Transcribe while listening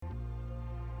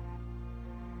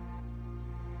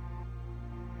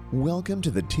Welcome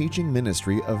to the teaching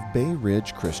ministry of Bay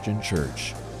Ridge Christian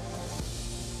Church.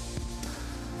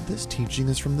 This teaching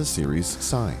is from the series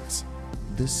Signs.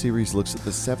 This series looks at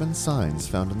the 7 signs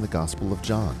found in the Gospel of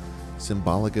John,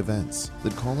 symbolic events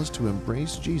that call us to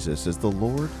embrace Jesus as the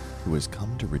Lord who has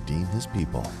come to redeem his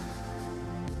people.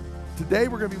 Today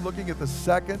we're going to be looking at the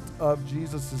second of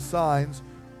Jesus' signs,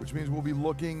 which means we'll be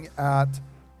looking at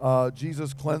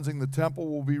Jesus cleansing the temple.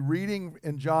 We'll be reading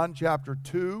in John chapter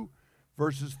 2,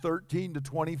 verses 13 to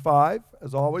 25.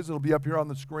 As always, it'll be up here on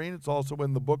the screen. It's also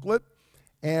in the booklet.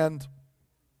 And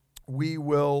we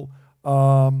will,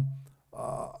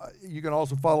 you can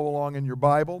also follow along in your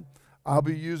Bible. I'll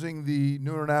be using the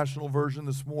New International Version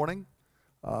this morning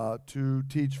to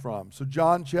teach from. So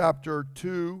John chapter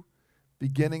 2,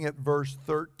 beginning at verse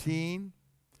 13.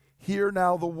 Hear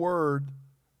now the word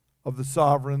of the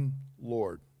sovereign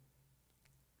Lord.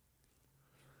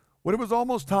 When it was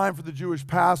almost time for the Jewish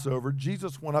Passover,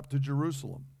 Jesus went up to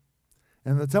Jerusalem.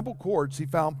 And in the temple courts, he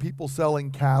found people selling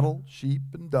cattle, sheep,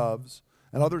 and doves,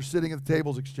 and others sitting at the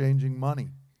tables exchanging money.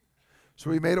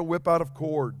 So he made a whip out of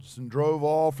cords and drove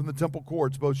all from the temple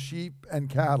courts, both sheep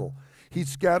and cattle. He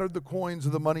scattered the coins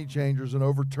of the money changers and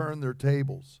overturned their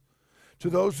tables. To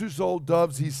those who sold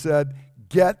doves, he said,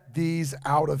 "Get these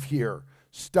out of here.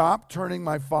 Stop turning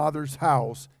my Father's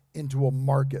house into a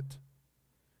market."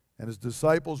 And his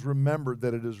disciples remembered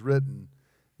that it is written,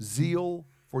 "Zeal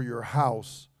for your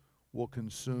house will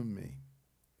consume me."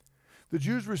 The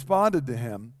Jews responded to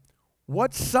him,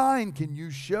 "What sign can you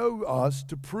show us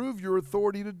to prove your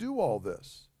authority to do all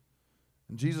this?"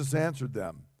 And Jesus answered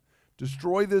them,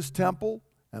 "Destroy this temple,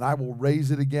 and I will raise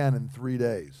it again in 3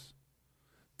 days."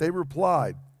 They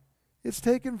replied, "It's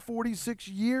taken 46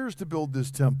 years to build this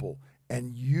temple,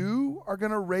 and you are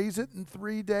going to raise it in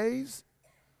 3 days?"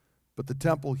 But the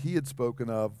temple he had spoken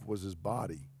of was his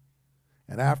body.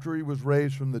 And after he was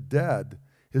raised from the dead,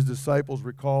 his disciples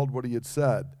recalled what he had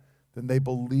said. Then they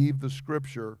believed the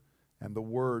scripture and the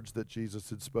words that Jesus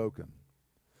had spoken.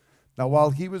 Now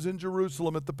while he was in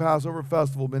Jerusalem at the Passover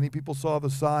festival, many people saw the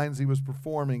signs he was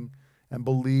performing and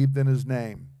believed in his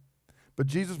name. But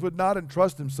Jesus would not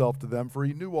entrust himself to them, for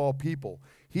he knew all people.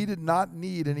 He did not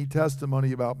need any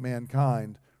testimony about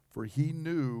mankind, for he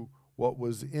knew what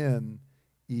was in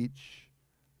each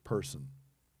person.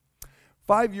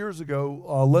 5 years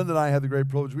ago, Linda and I had the great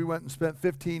privilege. We went and spent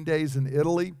 15 days in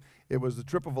Italy. It was the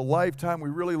trip of a lifetime. We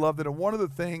really loved it. And one of the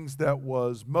things that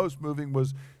was most moving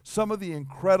was some of the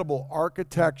incredible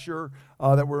architecture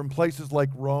that were in places like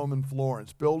Rome and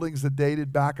Florence, buildings that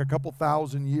dated back a couple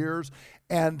thousand years.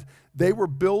 And they were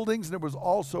buildings, and it was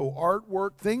also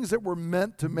artwork, things that were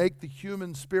meant to make the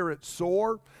human spirit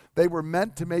soar. They were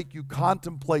meant to make you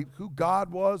contemplate who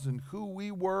God was and who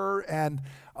we were. And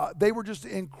they were just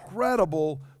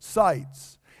incredible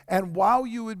sights. And while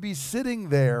you would be sitting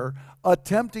there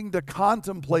attempting to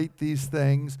contemplate these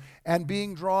things and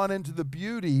being drawn into the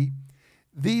beauty,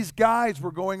 these guys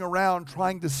were going around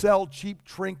trying to sell cheap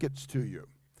trinkets to you.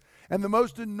 And the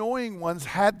most annoying ones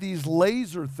had these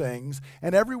laser things,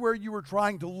 and everywhere you were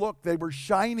trying to look, they were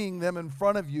shining them in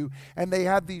front of you, and they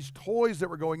had these toys that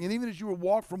were going. And even as you would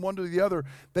walk from one to the other,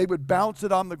 they would bounce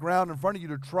it on the ground in front of you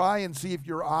to try and see if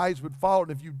your eyes would follow it.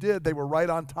 And if you did, they were right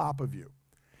on top of you.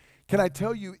 Can I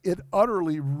tell you, it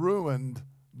utterly ruined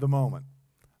the moment.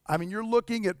 I mean, you're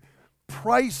looking at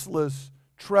priceless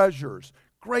treasures,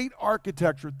 great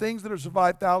architecture, things that have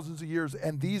survived thousands of years,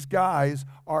 and these guys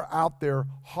are out there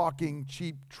hawking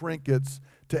cheap trinkets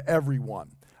to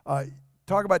everyone.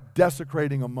 Talk about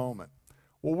desecrating a moment.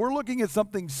 Well, we're looking at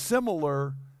something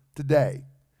similar today.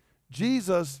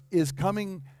 Jesus is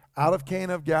coming out of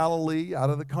Cana of Galilee, out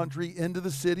of the country, into the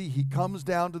city. He comes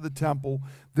down to the temple,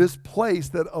 this place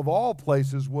that of all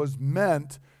places was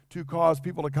meant to cause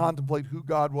people to contemplate who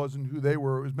God was and who they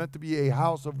were. It was meant to be a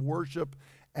house of worship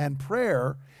and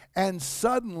prayer. And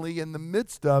suddenly, in the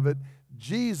midst of it,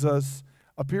 Jesus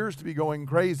appears to be going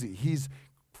crazy. He's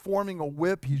forming a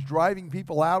whip. He's driving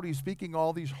people out. He's speaking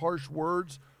all these harsh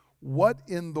words. What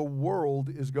in the world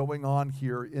is going on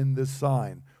here in this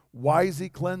sign? Why is he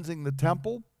cleansing the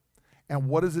temple? And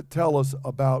what does it tell us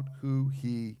about who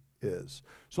he is?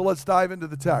 So let's dive into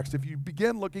the text. If you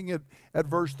begin looking at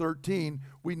verse 13,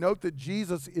 we note that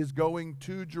Jesus is going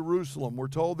to Jerusalem. We're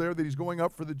told there that he's going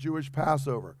up for the Jewish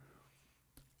Passover.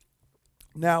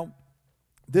 Now,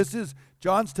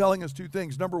 John's telling us 2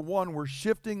 things. Number one, we're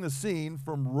shifting the scene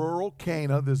from rural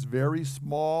Cana, this very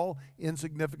small,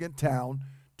 insignificant town,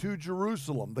 to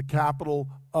Jerusalem, the capital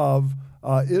of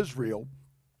Israel.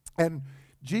 And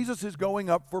Jesus is going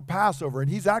up for Passover,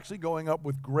 and he's actually going up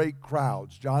with great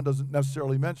crowds. John doesn't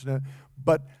necessarily mention it,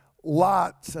 but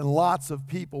lots and lots of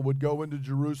people would go into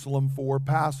Jerusalem for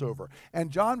Passover. And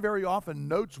John very often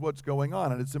notes what's going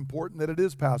on, and it's important that it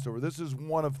is Passover. This is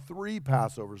one of 3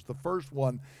 Passovers, the first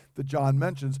one that John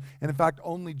mentions. And in fact,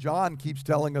 only John keeps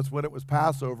telling us when it was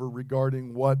Passover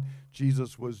regarding what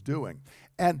Jesus was doing.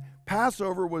 And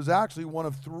Passover was actually one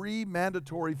of 3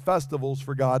 mandatory festivals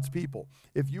for God's people.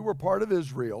 If you were part of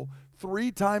Israel,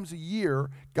 3 times a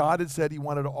year, God had said he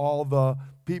wanted all the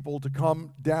people to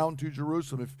come down to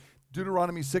Jerusalem. If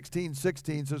Deuteronomy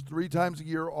 16:16 says, 3 times a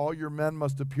year all your men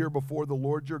must appear before the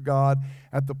Lord your God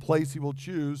at the place he will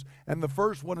choose. And the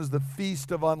first one is the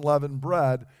Feast of Unleavened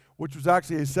Bread, which was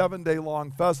actually a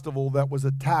 7-day-long festival that was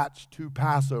attached to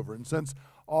Passover. And since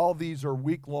all these are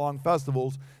week-long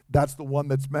festivals, that's the one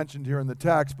that's mentioned here in the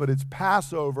text, but it's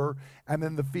Passover and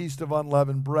then the Feast of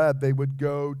Unleavened Bread. They would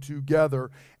go together.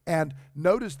 And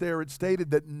notice there it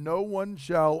stated that no one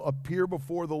shall appear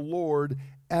before the Lord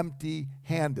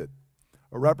empty-handed.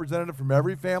 A representative from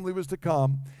every family was to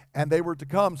come, and they were to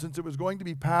come, since it was going to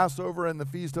be Passover and the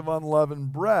Feast of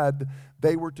Unleavened Bread,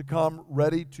 they were to come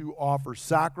ready to offer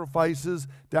sacrifices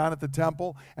down at the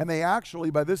temple, and they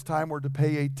actually, by this time, were to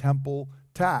pay a temple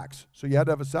tax. So you had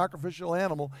to have a sacrificial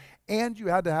animal, and you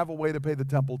had to have a way to pay the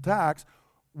temple tax,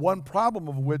 one problem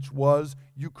of which was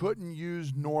you couldn't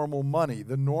use normal money.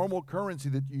 The normal currency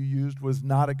that you used was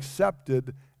not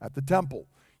accepted at the temple.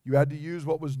 You had to use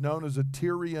what was known as a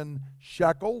Tyrian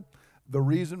shekel. The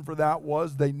reason for that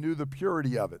was they knew the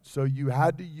purity of it. So you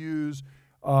had to use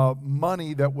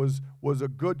money that was a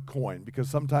good coin, because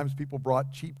sometimes people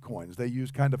brought cheap coins. They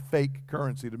used kind of fake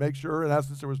currency to make sure, in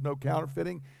essence, there was no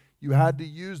counterfeiting. You had to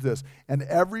use this. And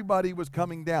everybody was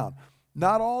coming down.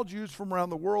 Not all Jews from around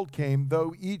the world came,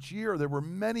 though each year there were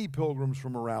many pilgrims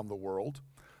from around the world.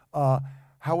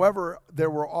 However, there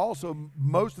were also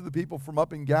most of the people from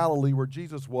up in Galilee where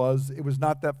Jesus was. It was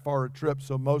not that far a trip,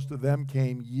 so most of them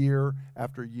came year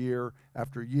after year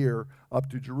after year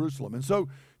up to Jerusalem. And so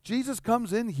Jesus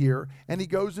comes in here and he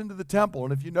goes into the temple.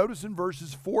 And if you notice in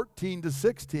verses 14 to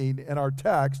 16 in our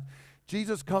text,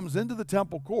 Jesus comes into the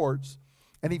temple courts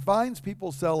and he finds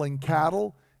people selling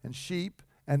cattle and sheep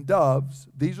and doves.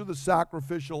 These are the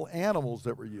sacrificial animals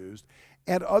that were used.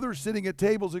 And others sitting at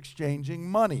tables exchanging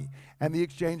money. And the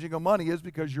exchanging of money is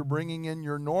because you're bringing in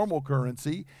your normal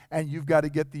currency and you've got to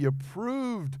get the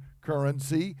approved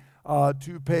currency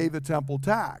to pay the temple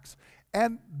tax.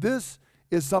 And this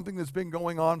is something that's been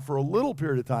going on for a little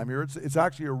period of time here. It's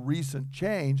actually a recent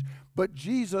change. But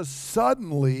Jesus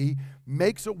suddenly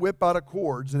makes a whip out of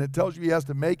cords, and it tells you he has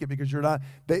to make it because you're not,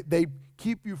 they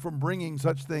keep you from bringing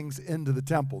such things into the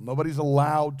temple. Nobody's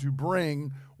allowed to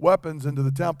bring weapons into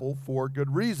the temple for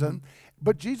good reason.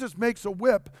 But Jesus makes a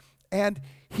whip, and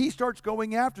he starts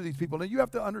going after these people. Now, you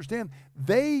have to understand,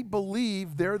 they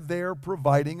believe they're there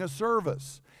providing a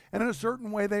service. And in a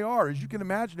certain way they are. As you can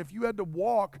imagine, if you had to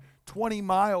walk 20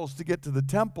 miles to get to the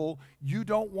temple, you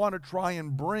don't want to try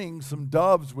and bring some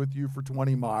doves with you for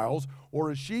 20 miles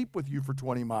or a sheep with you for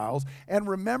 20 miles. And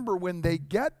remember, when they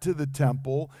get to the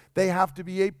temple, they have to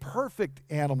be a perfect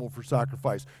animal for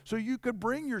sacrifice. So you could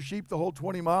bring your sheep the whole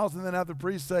 20 miles and then have the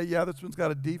priest say, yeah, this one's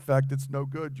got a defect, it's no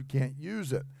good, you can't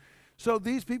use it. So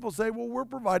these people say, well, we're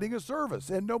providing a service.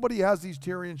 And nobody has these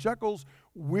Tyrian shekels.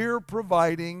 We're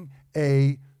providing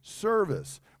a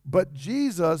service. But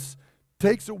Jesus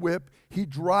takes a whip, he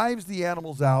drives the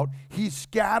animals out, he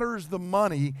scatters the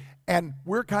money, and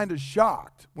we're kind of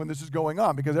shocked when this is going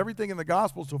on because everything in the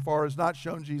gospel so far has not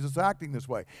shown Jesus acting this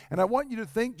way. And I want you to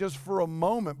think just for a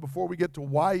moment before we get to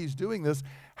why he's doing this,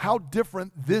 how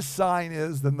different this sign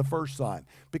is than the first sign.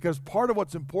 Because part of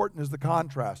what's important is the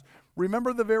contrast.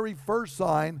 Remember, the very first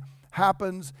sign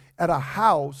happens at a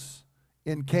house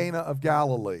in Cana of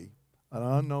Galilee, an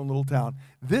unknown little town.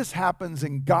 This happens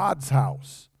in God's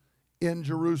house in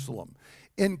Jerusalem.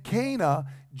 In Cana,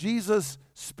 Jesus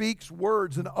speaks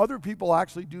words, and other people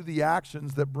actually do the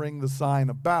actions that bring the sign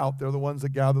about. They're the ones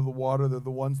that gather the water. They're the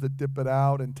ones that dip it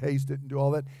out and taste it and do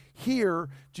all that. Here,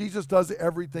 Jesus does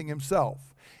everything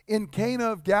himself. In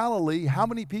Cana of Galilee, how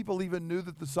many people even knew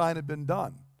that the sign had been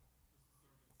done?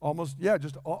 Almost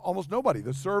nobody,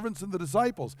 the servants and the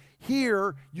disciples.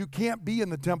 Here, you can't be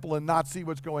in the temple and not see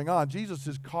what's going on. Jesus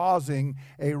is causing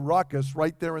a ruckus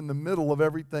right there in the middle of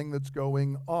everything that's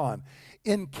going on.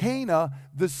 In Cana,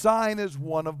 the sign is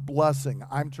one of blessing.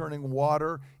 I'm turning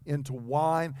water into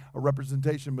wine, a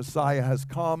representation Messiah has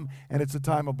come, and it's a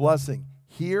time of blessing.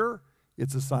 Here,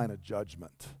 it's a sign of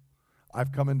judgment.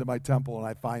 I've come into my temple and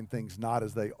I find things not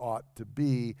as they ought to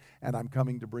be, and I'm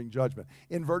coming to bring judgment.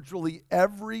 In virtually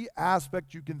every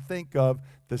aspect you can think of,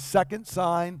 the second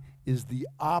sign is the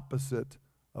opposite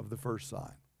of the first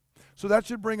sign. So that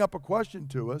should bring up a question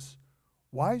to us.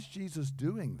 Why is Jesus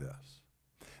doing this?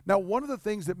 Now, one of the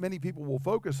things that many people will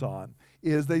focus on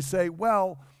is they say,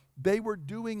 well, they were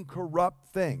doing corrupt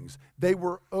things. They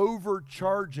were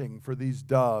overcharging for these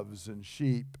doves and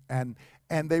sheep, and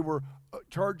they were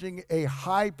charging a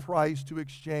high price to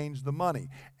exchange the money.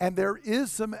 And there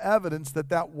is some evidence that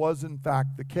that was in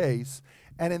fact the case.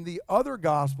 And in the other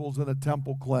Gospels in a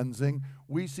temple cleansing,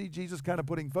 we see Jesus kind of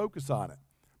putting focus on it.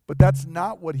 But that's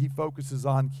not what he focuses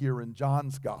on here in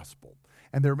John's Gospel.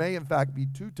 And there may, in fact, be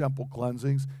 2 temple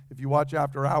cleansings. If you watch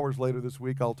After Hours later this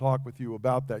week, I'll talk with you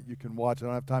about that. You can watch. I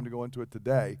don't have time to go into it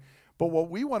today. But what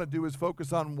we want to do is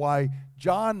focus on why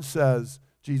John says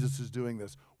Jesus is doing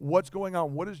this. What's going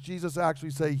on? What does Jesus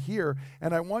actually say here?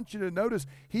 And I want you to notice,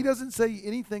 he doesn't say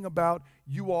anything about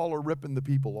you all are ripping the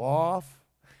people off.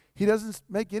 He doesn't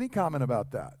make any comment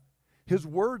about that. His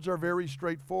words are very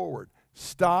straightforward.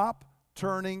 Stop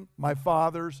turning my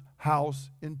Father's house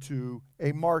into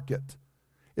a market.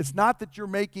 It's not that you're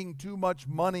making too much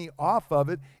money off of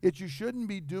it. It's you shouldn't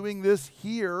be doing this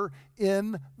here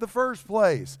in the first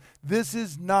place. This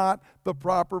is not the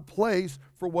proper place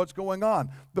for what's going on.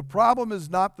 The problem is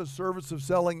not the service of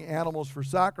selling animals for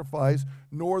sacrifice,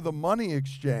 nor the money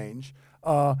exchange.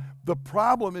 The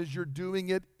problem is you're doing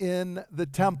it in the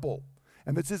temple.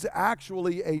 And this is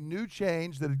actually a new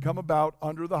change that had come about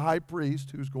under the high priest,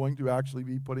 who's going to actually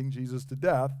be putting Jesus to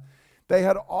death. They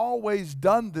had always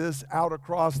done this out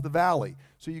across the valley.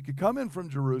 So you could come in from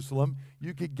Jerusalem,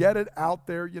 you could get it out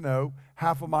there,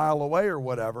 half a mile away or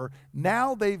whatever.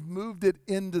 Now they've moved it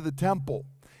into the temple.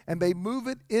 And they move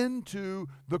it into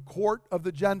the court of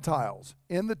the Gentiles.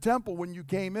 In the temple, when you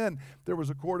came in, there was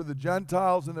a court of the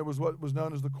Gentiles, and there was what was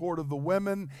known as the court of the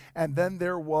women. And then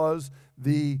there was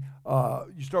you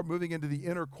start moving into the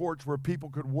inner courts where people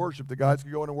could worship. The guys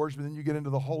could go in and worship, and then you get into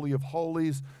the Holy of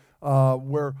Holies,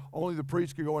 where only the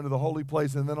priest could go into the holy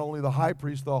place, and then only the high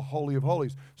priest, the Holy of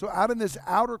Holies. So out in this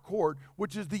outer court,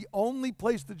 which is the only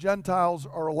place the Gentiles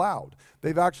are allowed.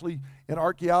 They've actually, in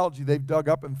archaeology, they've dug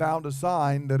up and found a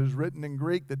sign that is written in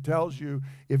Greek that tells you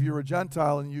if you're a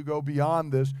Gentile and you go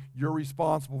beyond this, you're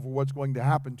responsible for what's going to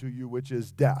happen to you, which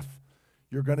is death.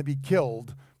 You're going to be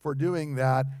killed for doing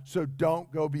that, so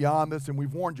don't go beyond this, and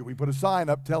we've warned you. We put a sign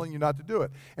up telling you not to do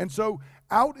it. And so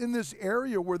out in this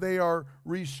area where they are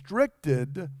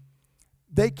restricted,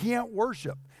 they can't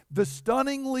worship. The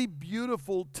stunningly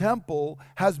beautiful temple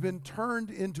has been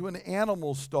turned into an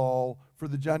animal stall for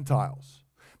the Gentiles.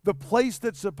 The place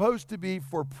that's supposed to be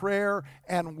for prayer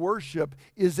and worship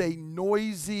is a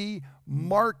noisy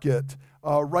market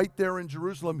right there in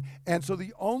Jerusalem. And so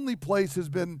the only place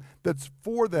that's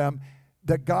for them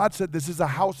that God said this is a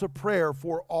house of prayer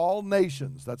for all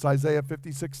nations. That's Isaiah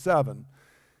 56:7.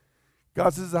 God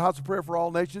says it's a house of prayer for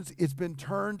all nations. It's been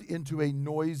turned into a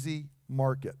noisy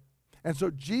market. And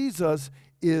so Jesus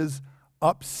is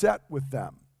upset with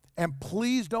them. And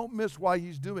please don't miss why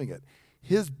he's doing it.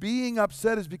 His being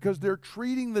upset is because they're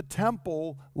treating the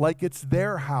temple like it's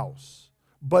their house.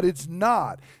 But it's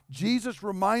not. Jesus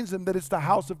reminds them that it's the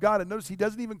house of God. And notice he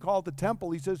doesn't even call it the temple.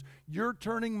 He says, you're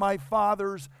turning my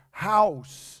Father's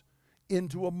house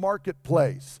into a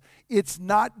marketplace. It's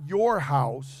not your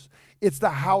house. It's the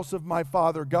house of my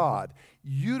Father God.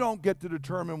 You don't get to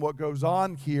determine what goes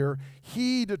on here.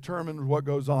 He determines what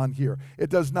goes on here.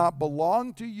 It does not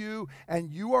belong to you,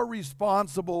 and you are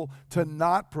responsible to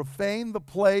not profane the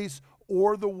place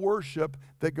or the worship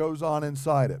that goes on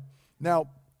inside it. Now,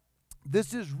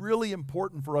 this is really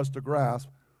important for us to grasp.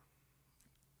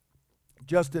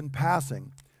 Just in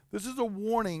passing, this is a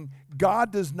warning.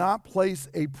 God does not place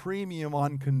a premium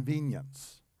on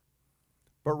convenience,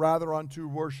 but rather on true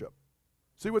worship.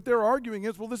 See, what they're arguing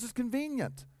is, well, this is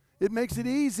convenient. It makes it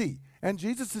easy. And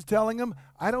Jesus is telling them,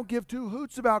 I don't give two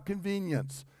hoots about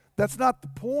convenience. That's not the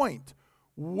point.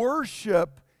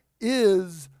 Worship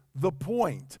is the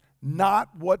point, not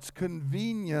what's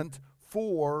convenient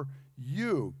for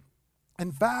you.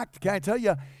 In fact, can I tell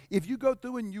you, if you go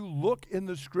through and you look in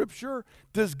the Scripture,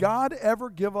 does God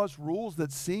ever give us rules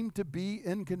that seem to be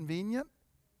inconvenient?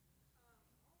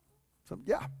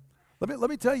 Yeah.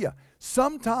 Let me tell you,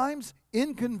 sometimes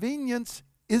inconvenience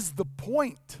is the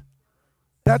point.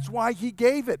 That's why he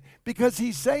gave it, because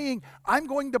he's saying, I'm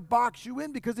going to box you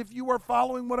in, because if you are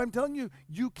following what I'm telling you,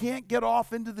 you can't get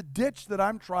off into the ditch that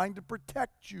I'm trying to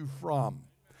protect you from.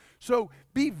 So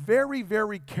be very,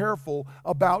 very careful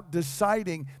about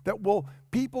deciding that, well,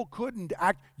 you couldn't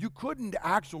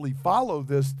actually follow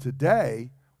this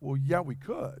today. Well, yeah, we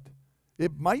could.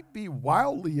 It might be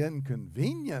wildly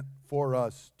inconvenient for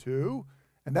us to,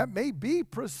 and that may be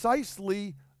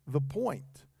precisely the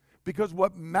point. Because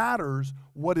what matters,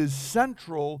 what is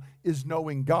central, is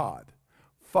knowing God,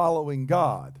 following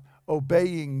God,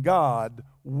 obeying God,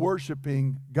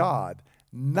 worshiping God,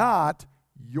 not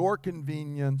your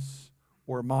convenience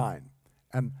or mine.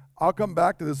 And I'll come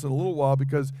back to this in a little while,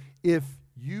 because if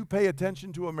you pay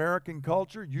attention to American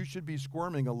culture, you should be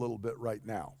squirming a little bit right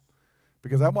now.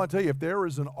 Because I want to tell you, if there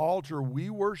is an altar we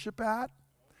worship at,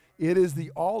 it is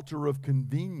the altar of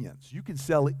convenience. You can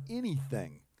sell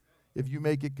anything if you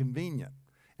make it convenient.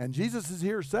 And Jesus is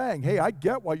here saying, hey, I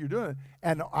get why you're doing it,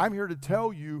 and I'm here to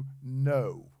tell you,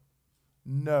 no.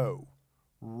 No.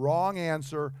 Wrong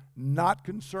answer, not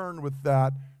concerned with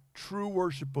that. True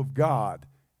worship of God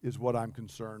is what I'm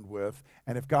concerned with.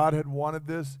 And if God had wanted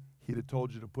this, he'd have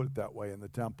told you to put it that way in the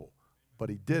temple. But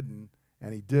he didn't,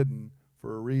 and he didn't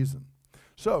for a reason.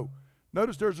 So,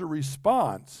 notice there's a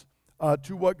response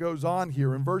to what goes on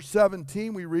here. In verse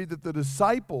 17, we read that the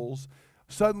disciples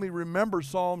suddenly remember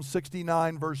Psalm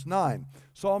 69, verse 9.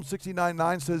 Psalm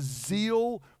 69:9 says,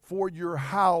 zeal for your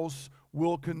house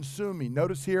will consume me.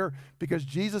 Notice here, because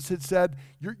Jesus had said,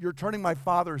 you're turning my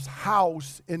Father's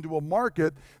house into a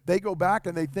market, they go back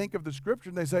and they think of the scripture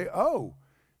and they say, oh,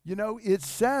 you know, it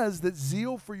says that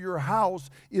zeal for your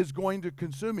house is going to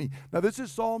consume me. Now, this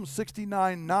is Psalm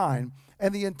 69:9,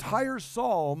 and the entire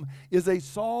psalm is a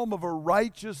psalm of a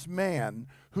righteous man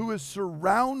who is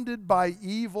surrounded by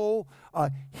evil.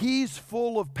 He's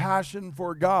full of passion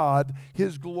for God,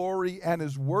 his glory, and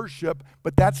his worship,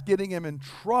 but that's getting him in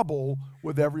trouble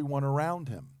with everyone around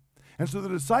him. And so the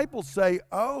disciples say,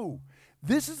 oh,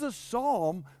 this is a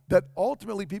psalm that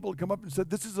ultimately people had come up and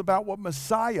said, this is about what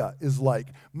Messiah is like.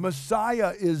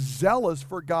 Messiah is zealous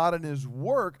for God and his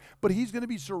work, but he's going to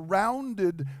be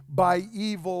surrounded by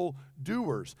evil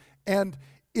doers. And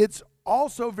it's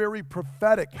also very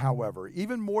prophetic, however,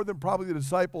 even more than probably the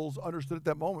disciples understood at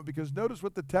that moment, because notice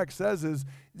what the text says is,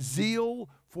 zeal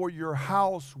for your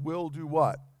house will do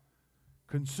what?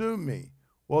 Consume me.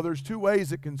 Well, there's two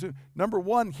ways it consumes. Number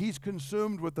one, he's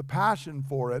consumed with the passion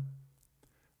for it.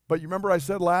 But you remember I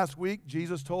said last week,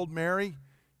 Jesus told Mary,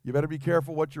 you better be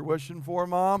careful what you're wishing for,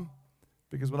 Mom,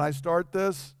 because when I start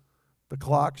this, the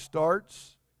clock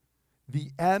starts.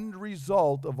 The end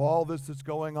result of all this that's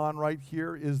going on right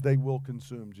here is they will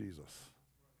consume Jesus.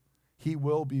 He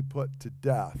will be put to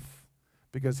death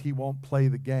because he won't play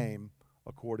the game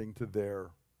according to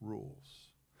their rules.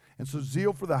 And so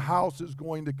zeal for the house is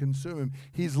going to consume him.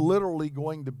 He's literally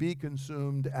going to be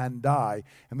consumed and die.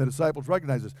 And the disciples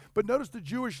recognize this. But notice the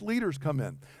Jewish leaders come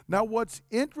in. Now what's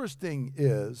interesting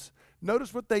is,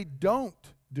 notice what they don't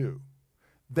do.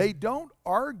 They don't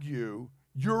argue,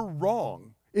 you're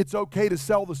wrong, it's okay to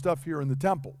sell the stuff here in the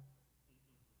temple.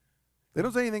 They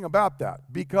don't say anything about that,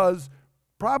 because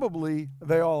probably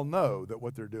they all know that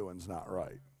what they're doing is not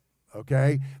right.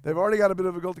 Okay? They've already got a bit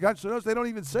of a guilty conscience. So notice they don't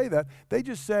even say that. They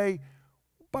just say,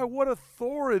 by what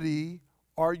authority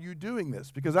are you doing this?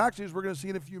 Because actually, as we're going to see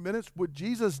in a few minutes, when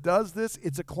Jesus does this,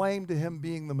 it's a claim to him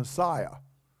being the Messiah.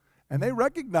 And they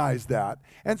recognize that.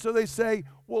 And so they say,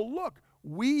 well, look,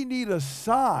 we need a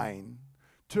sign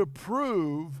to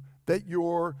prove that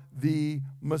you're the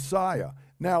Messiah.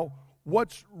 Now,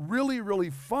 what's really, really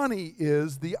funny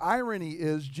is, the irony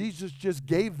is, Jesus just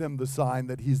gave them the sign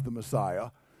that he's the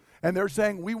Messiah. And they're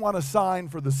saying, we want a sign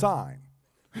for the sign,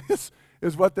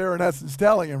 is what they're in essence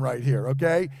telling him right here,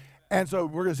 okay? And so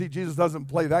we're going to see Jesus doesn't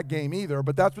play that game either,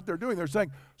 but that's what they're doing. They're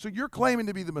saying, so you're claiming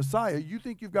to be the Messiah. You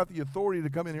think you've got the authority to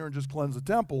come in here and just cleanse the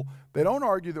temple. They don't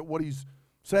argue that what he's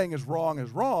saying is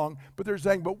wrong, but they're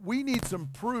saying, but we need some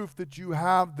proof that you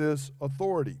have this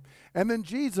authority. And then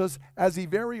Jesus, as he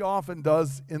very often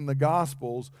does in the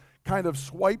Gospels, kind of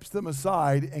swipes them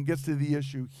aside and gets to the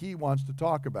issue he wants to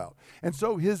talk about. And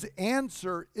so his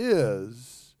answer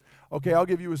is, okay, I'll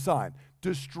give you a sign.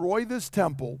 Destroy this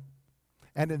temple,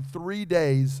 and in 3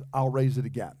 days, I'll raise it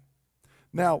again.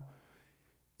 Now,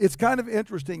 it's kind of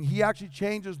interesting. He actually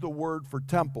changes the word for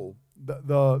temple.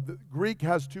 The Greek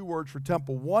has two words for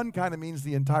temple. One kind of means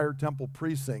the entire temple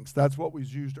precincts. That's what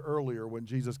was used earlier when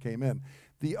Jesus came in.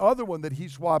 The other one that he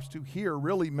swaps to here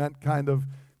really meant kind of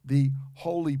the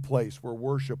holy place where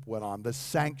worship went on, the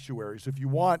sanctuary. So if you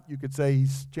want, you could say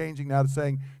he's changing now to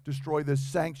saying, destroy this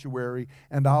sanctuary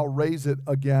and I'll raise it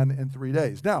again in 3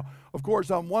 days. Now, of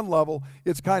course, on one level,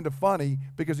 it's kind of funny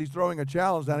because he's throwing a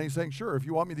challenge down and he's saying, sure, if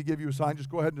you want me to give you a sign, just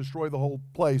go ahead and destroy the whole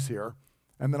place here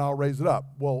and then I'll raise it up.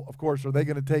 Well, of course, are they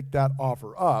going to take that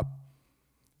offer up?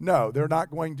 No, they're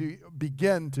not going to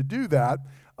begin to do that.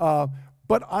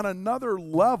 But on another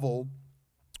level,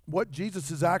 what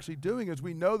Jesus is actually doing is,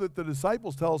 we know that the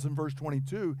disciples tell us in verse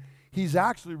 22, he's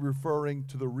actually referring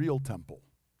to the real temple,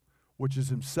 which is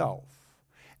himself.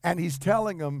 And he's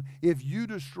telling them, if you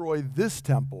destroy this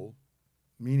temple,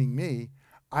 meaning me,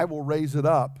 I will raise it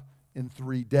up in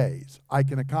 3 days. I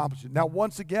can accomplish it. Now,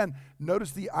 once again,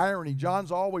 notice the irony.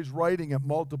 John's always writing at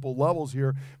multiple levels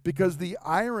here because the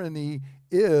irony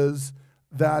is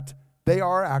that they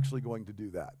are actually going to do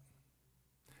that.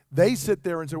 They sit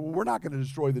there and say, well, we're not going to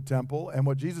destroy the temple. And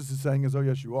what Jesus is saying is, oh,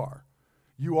 yes, you are.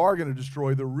 You are going to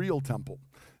destroy the real temple.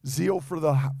 Zeal for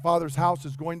the Father's house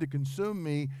is going to consume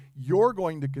me. You're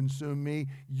going to consume me.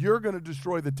 You're going to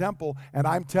destroy the temple. And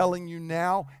I'm telling you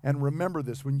now, and remember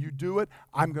this, when you do it,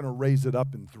 I'm going to raise it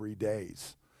up in 3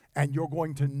 days. And you're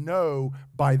going to know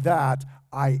by that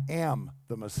I am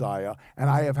the Messiah, and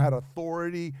I have had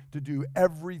authority to do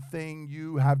everything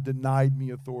you have denied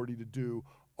me authority to do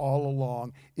all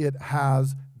along. It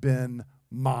has been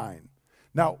mine.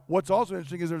 Now, what's also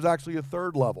interesting is there's actually a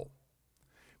third level.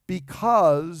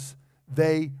 Because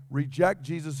they reject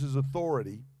Jesus'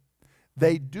 authority,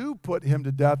 they do put him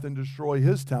to death and destroy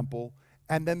his temple,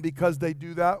 and then because they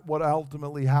do that, what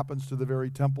ultimately happens to the very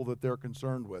temple that they're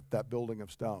concerned with, that building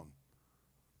of stone?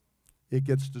 It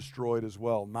gets destroyed as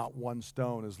well. Not one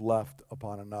stone is left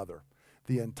upon another.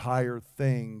 The entire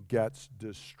thing gets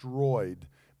destroyed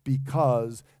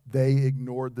because they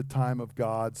ignored the time of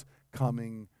God's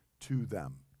coming to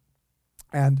them.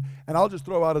 And I'll just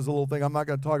throw out as a little thing, I'm not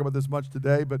going to talk about this much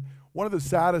today, but one of the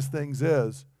saddest things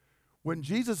is when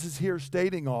Jesus is here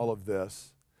stating all of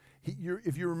this,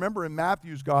 if you remember in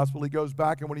Matthew's gospel, he goes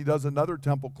back and when he does another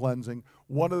temple cleansing,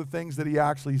 one of the things that he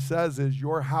actually says is,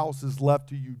 your house is left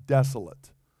to you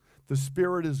desolate. The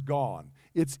Spirit is gone.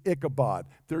 It's Ichabod.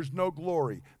 There's no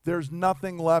glory. There's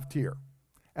nothing left here.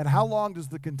 And how long does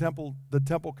the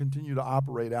temple continue to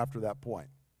operate after that point?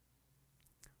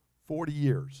 40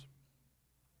 years.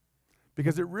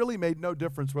 Because it really made no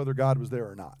difference whether God was there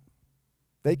or not.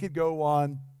 They could go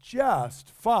on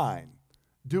just fine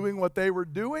doing what they were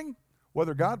doing,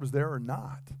 whether God was there or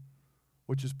not,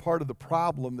 which is part of the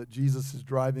problem that Jesus is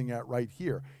driving at right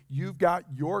here. You've got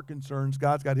your concerns,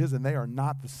 God's got his, and they are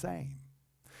not the same.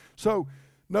 So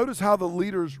notice how the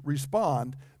leaders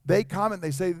respond. They comment,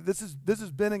 they say, this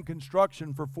has been in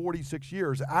construction for 46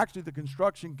 years. Actually, the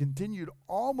construction continued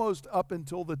almost up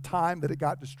until the time that it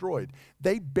got destroyed.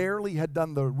 They barely had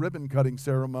done the ribbon cutting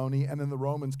ceremony, and then the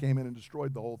Romans came in and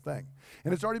destroyed the whole thing.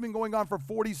 And it's already been going on for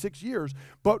 46 years.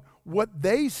 But what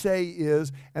they say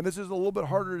is, and this is a little bit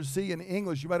harder to see in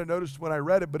English, you might have noticed when I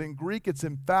read it, but in Greek it's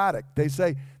emphatic. They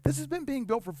say, this has been being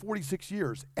built for 46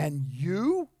 years, and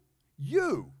you're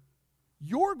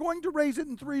going to raise it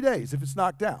in 3 days if it's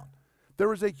knocked down.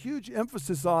 There is a huge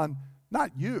emphasis on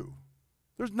not you.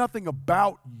 There's nothing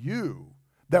about you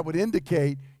that would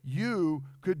indicate you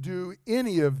could do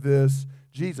any of this,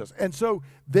 Jesus. And so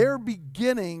they're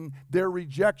beginning their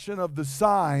rejection of the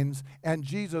signs and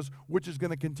Jesus, which is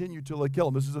going to continue till they kill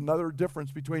him. This is another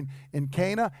difference between in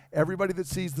Cana, everybody that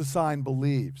sees the sign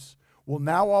believes. Well,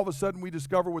 now all of a sudden we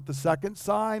discover with the second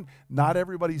sign, not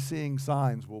everybody seeing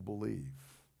signs will believe.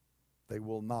 They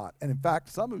will not. And in fact,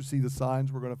 some who see the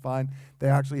signs, we're going to find they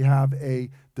actually have a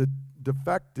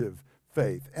defective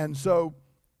faith. And so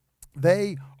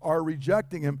they are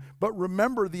rejecting him. But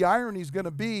remember, the irony is going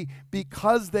to be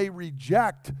because they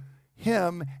reject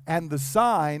him and the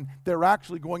sign, they're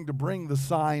actually going to bring the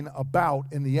sign about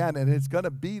in the end. And it's going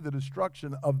to be the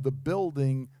destruction of the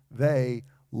building they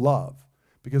love.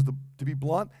 Because to be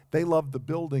blunt, they love the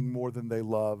building more than they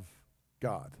love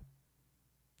God.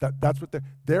 That's what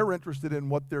they're interested in,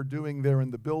 what they're doing there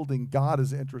in the building. God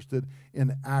is interested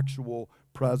in actual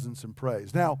presence and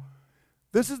praise. Now,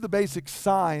 this is the basic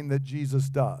sign that Jesus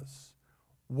does.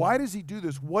 Why does he do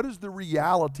this? What is the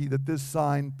reality that this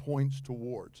sign points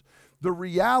towards? The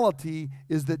reality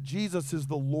is that Jesus is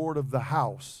the Lord of the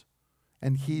house,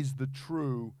 and he's the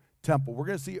true temple. We're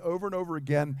going to see over and over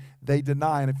again they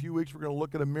deny. In a few weeks, we're going to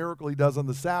look at a miracle he does on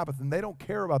the Sabbath, and they don't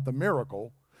care about the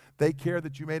miracle. They care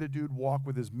that you made a dude walk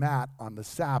with his mat on the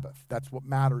Sabbath. That's what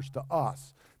matters to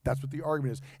us. That's what the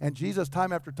argument is. And Jesus,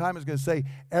 time after time, is going to say,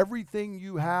 everything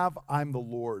you have, I'm the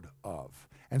Lord of.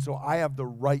 And so I have the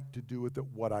right to do with it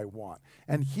what I want.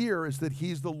 And here is that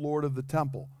he's the Lord of the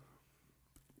temple,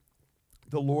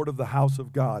 the Lord of the house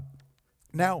of God.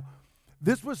 Now,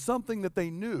 this was something that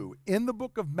they knew. In the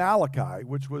book of Malachi,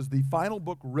 which was the final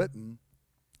book written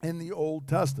in the Old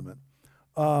Testament,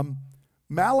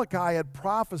 Malachi had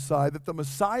prophesied that the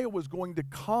Messiah was going to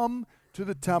come to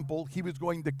the temple. He was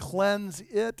going to cleanse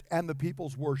it and the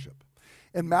people's worship.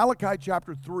 In Malachi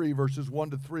chapter 3, verses 1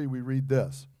 to 3, we read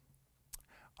this.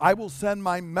 I will send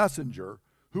my messenger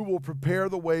who will prepare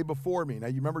the way before me. Now,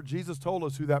 you remember Jesus told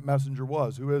us who that messenger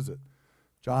was. Who is it?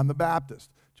 John the Baptist.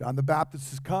 John the Baptist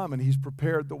has come and he's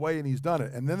prepared the way and he's done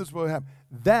it. And then this is what happened.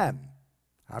 Then,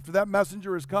 after that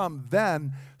messenger has come,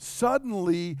 then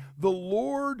suddenly the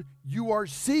Lord you are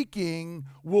seeking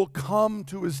will come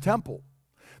to his temple.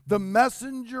 The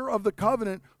messenger of the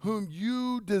covenant whom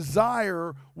you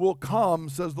desire will come,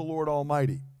 says the Lord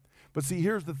Almighty. But see,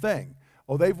 here's the thing.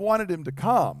 Oh, they've wanted him to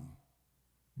come,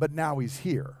 but now he's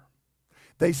here.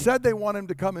 They said they want him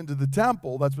to come into the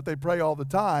temple. That's what they pray all the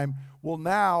time. Well,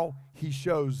 now he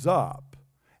shows up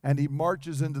and he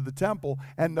marches into the temple.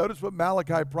 And notice what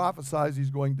Malachi prophesies he's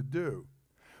going to do.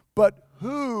 But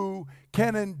who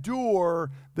can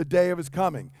endure the day of his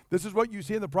coming? This is what you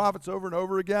see in the prophets over and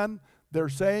over again. Their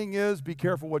saying is, be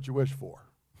careful what you wish for.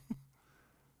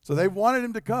 So they wanted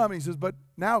him to come, and he says, but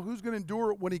now who's going to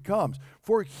endure it when he comes?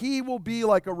 For he will be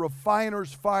like a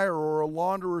refiner's fire or a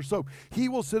launderer's soap. He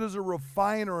will sit as a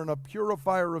refiner and a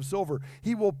purifier of silver.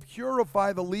 He will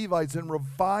purify the Levites and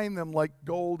refine them like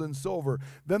gold and silver.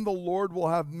 Then the Lord will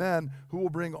have men who will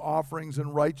bring offerings in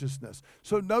righteousness.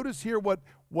 So notice here what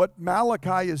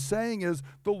Malachi is saying is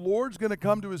the Lord's going to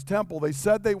come to his temple. They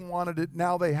said they wanted it,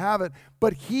 now they have it,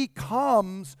 but he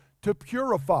comes to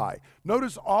purify.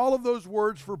 Notice all of those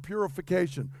words for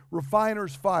purification.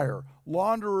 Refiner's fire,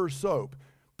 launderer's soap,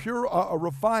 a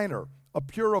refiner, a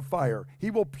purifier.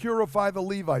 He will purify the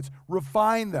Levites,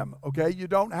 refine them, okay? You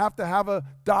don't have to have a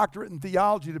doctorate in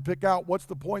theology to pick out what's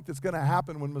the point that's going to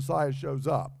happen when Messiah shows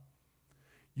up.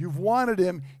 You've wanted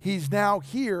him, he's now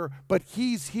here, but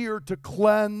he's here to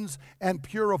cleanse and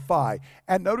purify.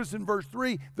 And notice in verse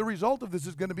 3, the result of this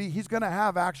is going to be he's going to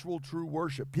have actual true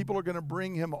worship. People are going to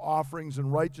bring him offerings in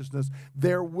righteousness.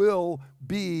 There will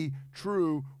be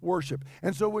true worship.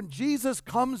 And so when Jesus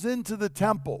comes into the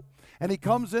temple, and he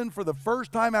comes in for the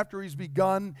first time after he's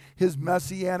begun his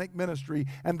messianic ministry,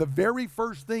 and the very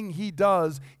first thing he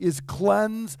does is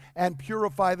cleanse and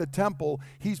purify the temple.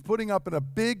 He's putting up in a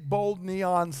big, bold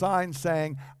neon sign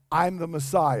saying, I'm the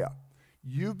Messiah.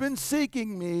 You've been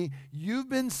seeking me. You've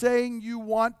been saying you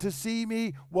want to see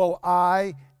me. Well,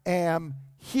 I am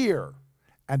here.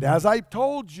 And as I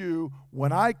told you,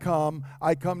 when I come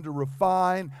to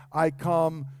refine, I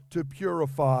come to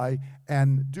purify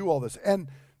and do all this. And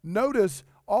notice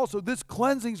also this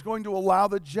cleansing is going to allow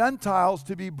the Gentiles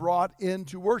to be brought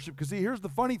into worship. Because see, here's the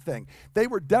funny thing. They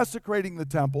were desecrating the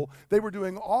temple. They were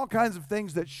doing all kinds of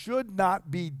things that should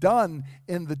not be done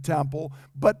in the temple.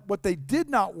 But what they did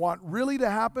not want really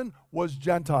to happen was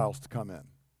Gentiles to come in.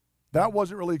 That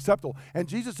wasn't really acceptable. And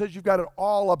Jesus says you've got it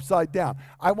all upside down.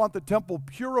 I want the temple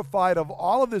purified of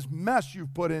all of this mess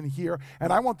you've put in here,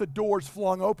 and I want the doors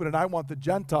flung open, and I want the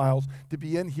Gentiles to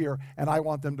be in here, and I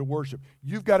want them to worship.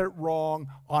 You've got it wrong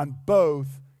on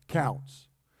both counts.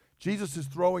 Jesus is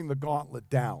throwing the gauntlet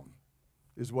down,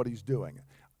 is what he's doing.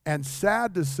 And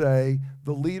sad to say,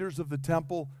 the leaders of the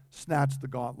temple snatched the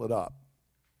gauntlet up.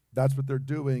 That's what they're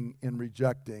doing in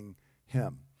rejecting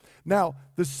him. Now,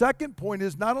 the second point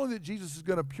is not only that Jesus is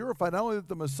going to purify, not only that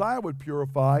the Messiah would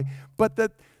purify, but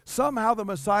that somehow the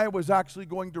Messiah was actually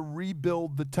going to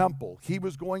rebuild the temple. He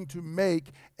was going to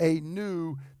make a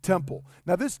new temple.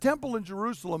 Now, this temple in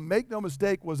Jerusalem, make no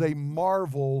mistake, was a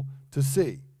marvel to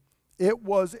see. It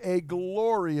was a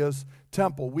glorious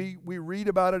temple. We read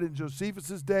about it in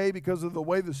Josephus' day because of the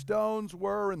way the stones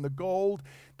were and the gold.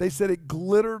 They said it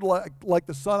glittered like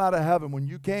the sun out of heaven. When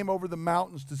you came over the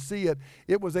mountains to see it,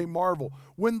 it was a marvel.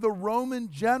 When the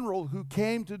Roman general who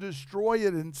came to destroy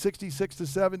it in 66 to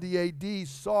 70 AD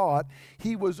saw it,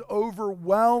 he was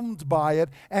overwhelmed by it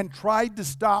and tried to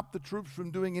stop the troops from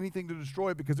doing anything to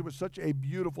destroy it because it was such a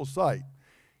beautiful sight.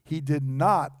 He did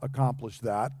not accomplish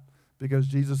that, because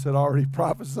Jesus had already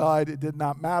prophesied it did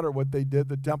not matter what they did.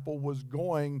 The temple was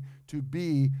going to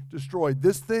be destroyed.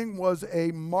 This thing was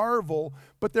a marvel,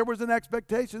 but there was an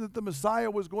expectation that the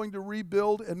Messiah was going to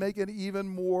rebuild and make an even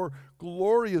more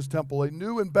glorious temple, a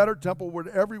new and better temple where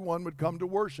everyone would come to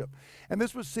worship. And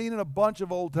this was seen in a bunch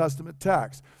of Old Testament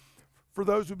texts. For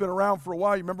those who've been around for a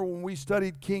while, you remember when we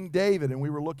studied King David and we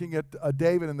were looking at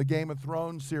David in the Game of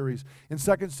Thrones series. In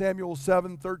 2 Samuel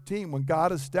 7:13, when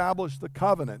God established the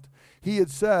covenant, he had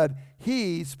said,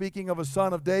 he, speaking of a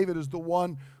son of David, is the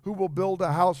one who will build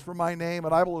a house for my name,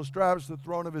 and I will establish the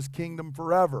throne of his kingdom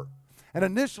forever. And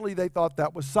initially they thought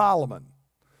that was Solomon.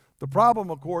 The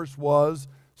problem, of course, was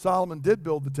Solomon did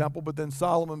build the temple, but then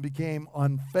Solomon became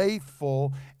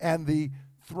unfaithful, and the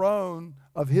throne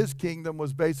of his kingdom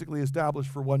was basically established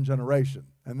for one generation,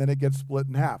 and then it gets split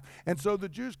in half. And so the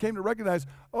Jews came to recognize,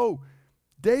 oh,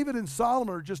 David and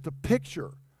Solomon are just a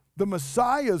picture. The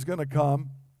Messiah is going to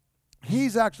come,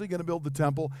 He's actually going to build the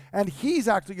temple, and he's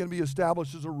actually going to be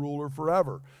established as a ruler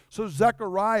forever. So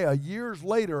Zechariah, years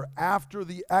later, after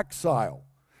the exile,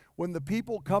 when the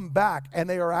people come back and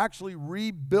they are actually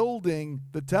rebuilding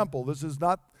the temple, this is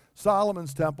not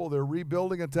Solomon's temple, they're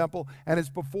rebuilding a temple, and it's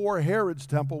before Herod's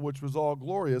temple, which was all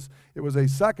glorious. It was a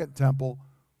second temple.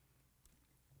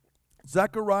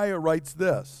 Zechariah writes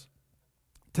this,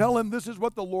 "Tell him this is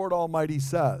what the Lord Almighty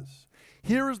says.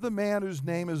 Here is the man whose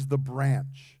name is the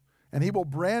branch, and he will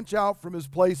branch out from his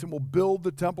place and will build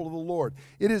the temple of the Lord.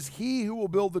 It is he who will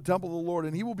build the temple of the Lord,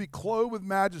 and he will be clothed with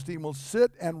majesty and will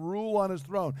sit and rule on his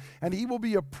throne. And he will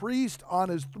be a priest on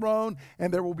his throne,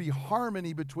 and there will be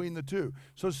harmony between the two."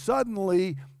 So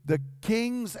suddenly, the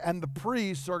kings and the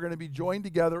priests are going to be joined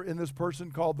together in this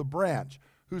person called the branch,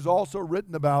 who's also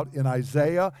written about in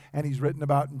Isaiah, and he's written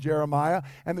about in Jeremiah.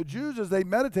 And the Jews, as they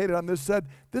meditated on this, said,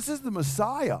 this is the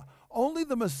Messiah. Only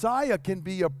the Messiah can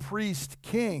be a priest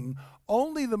king.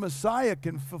 Only the Messiah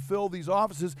can fulfill these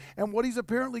offices. And what he's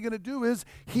apparently going to do is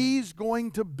he's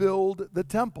going to build the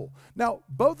temple. Now,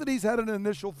 both of these had an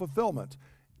initial fulfillment.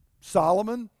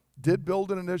 Solomon did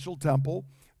build an initial temple.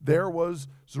 There was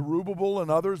Zerubbabel and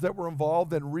others that were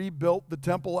involved and rebuilt the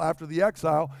temple after the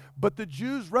exile. But the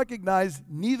Jews recognized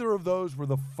neither of those were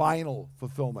the final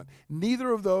fulfillment.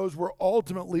 Neither of those were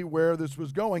ultimately where this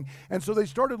was going. And so they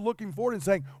started looking forward and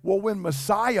saying, well, when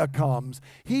Messiah comes,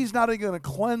 he's not only going to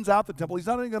cleanse out the temple, he's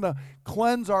not only going to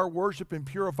cleanse our worship and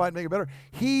purify and make it better,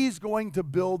 he's going to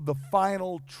build the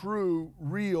final, true,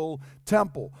 real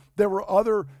temple. There were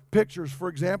other pictures, for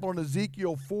example, in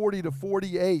Ezekiel 40 to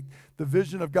 48, the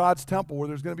vision of God's temple, where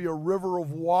there's going to be a river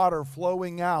of water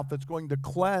flowing out that's going to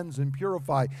cleanse and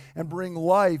purify and bring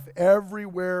life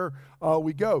everywhere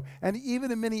we go. And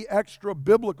even in many extra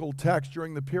biblical texts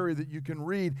during the period that you can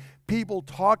read, people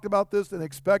talked about this and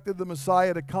expected the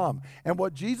Messiah to come. And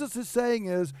what Jesus is saying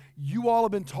is, you all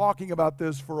have been talking about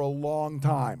this for a long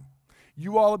time.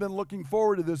 You all have been looking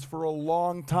forward to this for a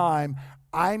long time.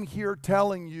 I'm here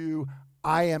telling you,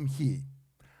 I am he.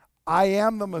 I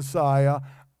am the Messiah.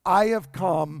 I have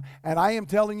come, and I am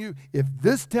telling you, if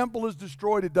this temple is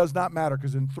destroyed, it does not matter,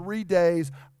 because in 3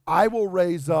 days, I will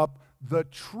raise up the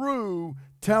true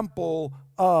temple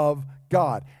of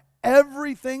God.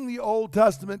 Everything the Old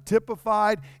Testament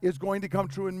typified is going to come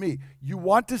true in me. You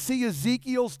want to see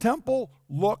Ezekiel's temple?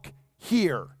 Look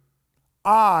here.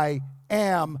 I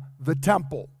am the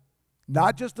temple.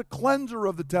 Not just a cleanser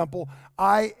of the temple,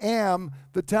 I am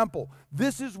the temple.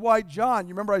 This is why John,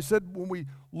 you remember I said when we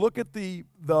look at the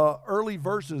early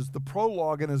verses, the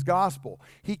prologue in his gospel,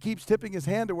 he keeps tipping his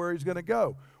hand to where he's going to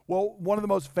go. Well, one of the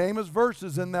most famous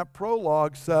verses in that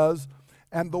prologue says,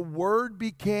 "And the Word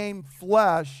became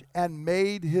flesh and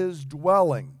made his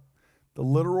dwelling." The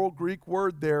literal Greek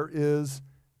word there is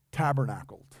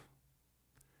tabernacled.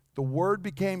 The Word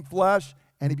became flesh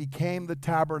and he became the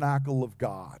tabernacle of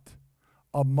God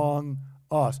among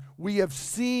us. We have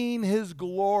seen his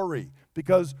glory,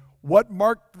 because what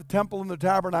marked the temple and the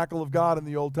tabernacle of God in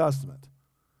the Old Testament?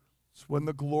 It's when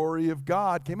the glory of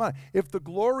God came on. If the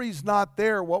glory's not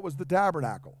there, what was the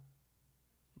tabernacle?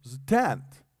 It was a tent.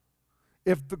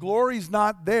 If the glory's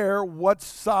not there, what's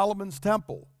Solomon's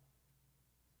temple?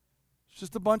 It's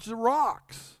just a bunch of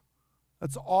rocks.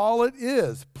 That's all it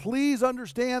is. Please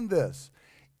understand this.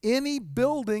 Any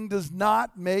building does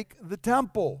not make the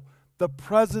temple. The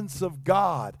presence of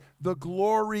God, the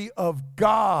glory of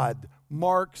God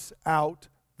marks out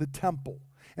the temple.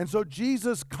 And so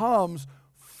Jesus comes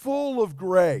full of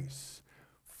grace,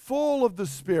 full of the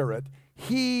Spirit.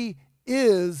 He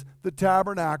is the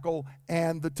tabernacle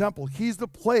and the temple. He's the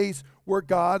place where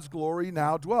God's glory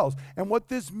now dwells. And what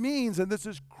this means, and this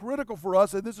is critical for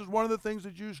us, and this is one of the things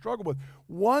that Jews struggle with,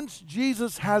 once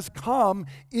Jesus has come,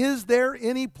 is there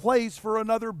any place for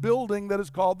another building that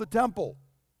is called the temple?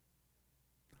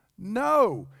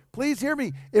 No. Please hear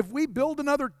me. If we build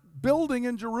another building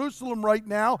in Jerusalem right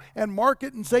now and mark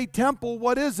it and say temple,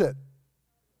 what is it?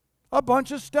 A bunch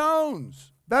of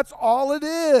stones. That's all it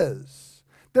is.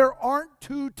 There aren't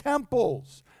two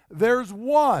temples. There's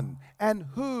one. And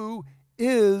who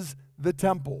is the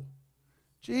temple?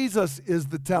 Jesus is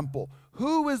the temple.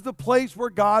 Who is the place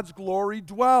where God's glory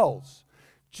dwells?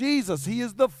 Jesus. He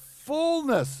is the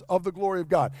fullness of the glory of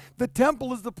God. The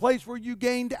temple is the place where you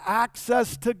gained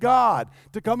access to God,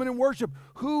 to come in and worship.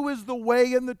 Who is the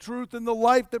way and the truth and the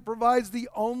life that provides the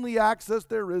only access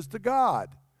there is to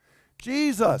God?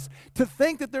 Jesus. To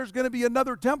think that there's going to be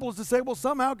another temple is to say, well,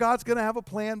 somehow God's going to have a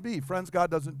plan B. Friends,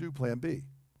 God doesn't do plan B.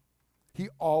 He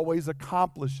always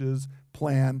accomplishes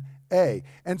plan A.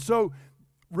 And so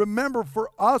remember, for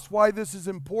us, why this is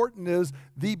important is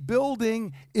the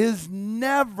building is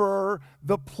never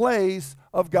the place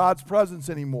of God's presence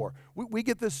anymore. We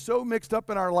get this so mixed up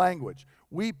in our language.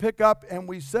 We pick up and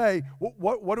we say,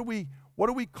 what do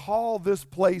we call this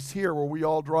place here where we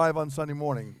all drive on Sunday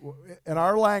morning? In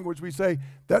our language, we say,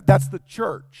 that's the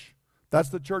church. That's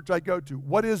the church I go to.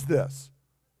 What is this?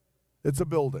 It's a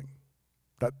building.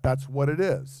 That's what it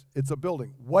is. It's a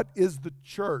building. What is the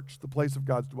church, the place of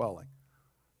God's dwelling?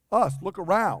 Us. Look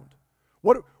around.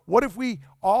 What if we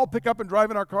all pick up and drive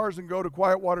in our cars and go to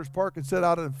Quiet Waters Park and sit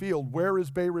out in a field? Where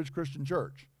is Bay Ridge Christian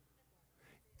Church?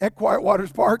 At Quiet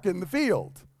Waters Park in the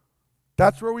field.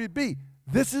 That's where we'd be.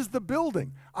 This is the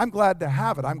building. I'm glad to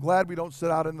have it. I'm glad we don't sit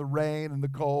out in the rain and the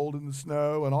cold and the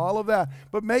snow and all of that.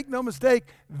 But make no mistake,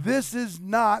 this is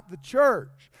not the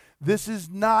church. This is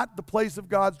not the place of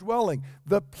God's dwelling.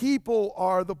 The people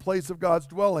are the place of God's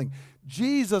dwelling.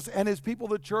 Jesus and his people,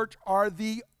 the church, are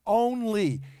the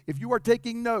only. If you are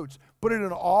taking notes, put it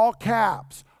in all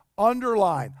caps,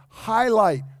 underline,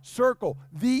 highlight, circle,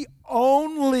 the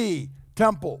only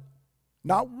temple.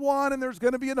 Not one, and there's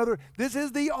going to be another. This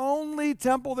is the only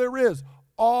temple there is.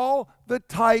 All the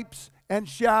types and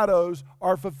shadows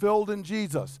are fulfilled in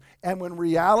Jesus. And when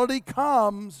reality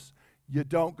comes, you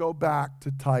don't go back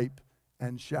to type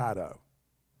and shadow.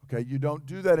 Okay, you don't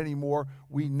do that anymore.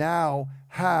 We now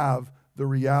have the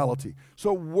reality.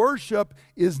 So worship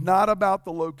is not about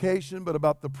the location, but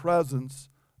about the presence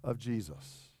of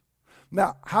Jesus.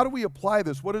 Now, how do we apply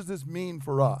this? What does this mean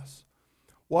for us?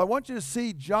 Well, I want you to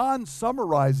see John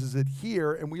summarizes it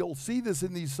here, and we'll see this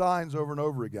in these signs over and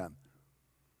over again.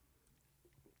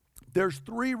 There's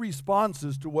three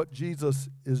responses to what Jesus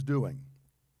is doing.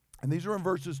 And these are in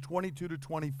verses 22 to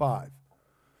 25.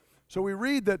 So we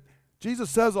read that Jesus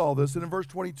says all this, and in verse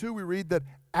 22 we read that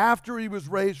after he was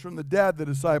raised from the dead, the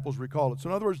disciples recalled it. So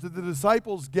in other words, did the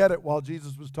disciples get it while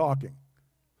Jesus was talking?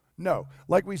 No.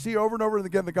 Like we see over and over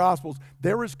again in the Gospels,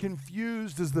 they're as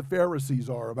confused as the Pharisees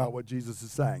are about what Jesus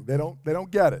is saying. They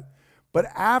don't get it. But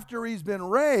after he's been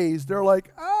raised, they're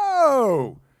like,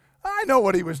 oh, I know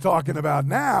what he was talking about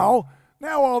now.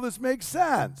 Now all this makes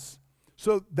sense.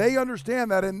 So they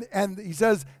understand that, and he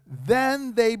says,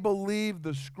 then they believed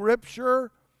the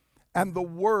scripture and the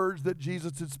words that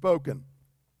Jesus had spoken.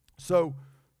 So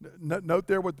note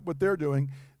there what they're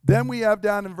doing. Then we have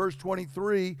down in verse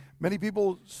 23, many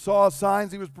people saw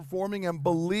signs he was performing and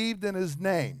believed in his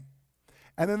name.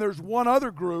 And then there's one other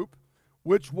group,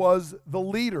 which was the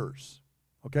leaders.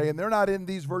 Okay, and they're not in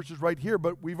these verses right here,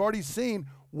 but we've already seen,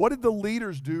 what did the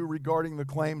leaders do regarding the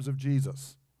claims of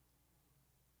Jesus?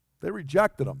 They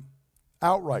rejected him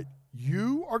outright.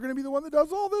 You are going to be the one that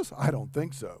does all this? I don't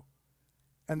think so.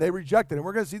 And they rejected him.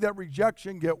 We're going to see that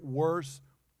rejection get worse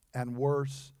and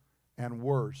worse and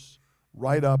worse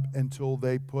right up until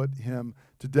they put him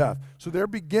to death. So they're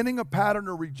beginning a pattern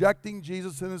of rejecting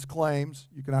Jesus and his claims.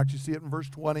 You can actually see it in verse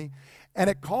 20. And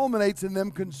it culminates in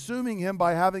them consuming him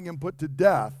by having him put to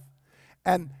death.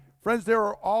 And friends, there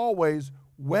are always,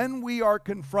 when we are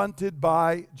confronted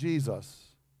by Jesus,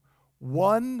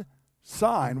 one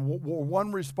sign, or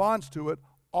one response to it,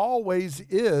 always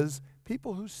is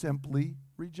people who simply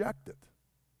reject it.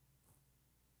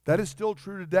 That is still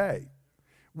true today.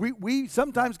 We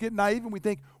sometimes get naive and we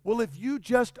think, well, if you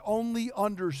just only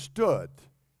understood.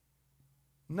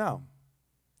 No.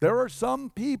 There are some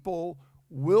people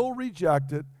will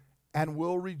reject it and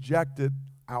will reject it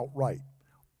outright.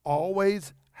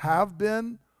 Always have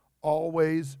been,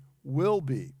 always will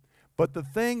be. But the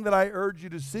thing that I urge you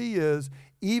to see is,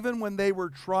 even when they were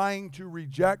trying to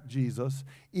reject Jesus,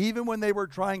 even when they were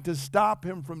trying to stop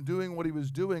him from doing what he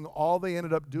was doing, all they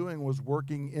ended up doing was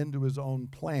working into his own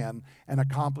plan and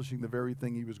accomplishing the very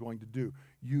thing he was going to do.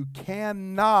 You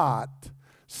cannot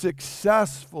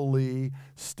successfully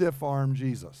stiff-arm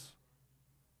Jesus.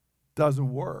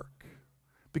 Doesn't work,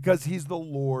 because he's the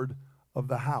Lord of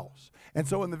the house. And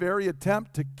so in the very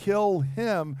attempt to kill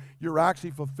him, you're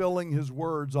actually fulfilling his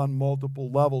words on multiple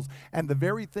levels. And the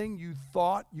very thing you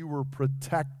thought you were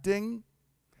protecting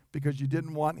because you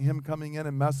didn't want him coming in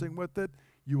and messing with it,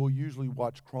 you will usually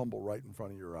watch crumble right in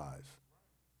front of your eyes.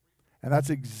 And that's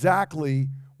exactly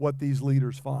what these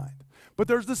leaders find. But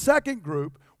there's the second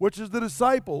group, which is the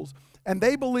disciples, and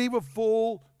they believe a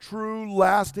full, true,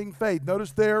 lasting faith.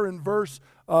 Notice there in verse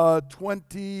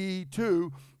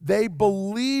 22, they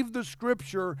believed the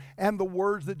scripture and the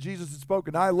words that Jesus had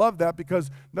spoken. Now, I love that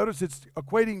because notice it's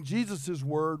equating Jesus'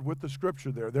 word with the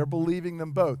scripture there. They're believing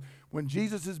them both. When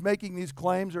Jesus is making these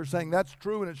claims, they're saying that's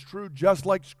true, and it's true just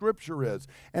like scripture is.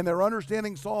 And they're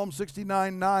understanding Psalm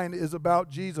 69:9 is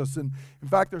about Jesus. And in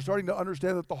fact, they're starting to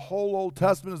understand that the whole Old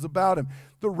Testament is about him.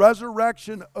 The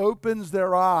resurrection opens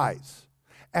their eyes,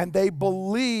 and they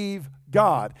believe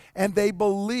God, and they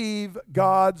believe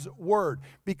God's word,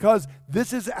 because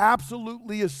this is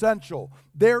absolutely essential.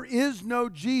 There is no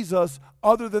Jesus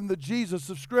other than the Jesus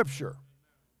of Scripture,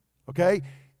 okay?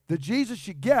 The Jesus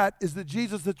you get is the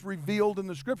Jesus that's revealed in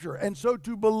the Scripture. And so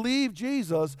to believe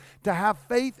Jesus, to have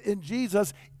faith in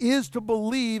Jesus, is to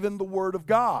believe in the Word of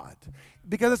God,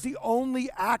 because it's the only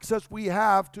access we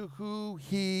have to who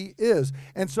He is.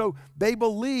 And so they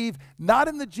believe not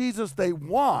in the Jesus they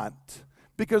want,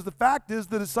 because the fact is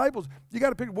the disciples, you got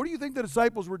to pick, what do you think the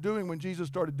disciples were doing when Jesus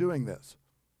started doing this?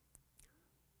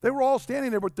 They were all standing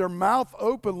there with their mouth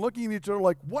open, looking at each other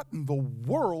like, what in the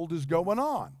world is going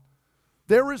on?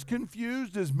 They're as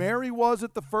confused as Mary was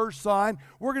at the first sign.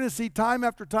 We're going to see time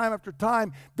after time after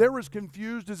time, they're as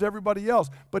confused as everybody else.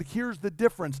 But here's the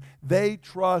difference. They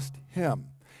trust Him.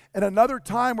 And another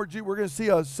time we're going to see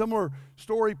a similar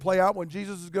story play out when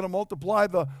Jesus is going to multiply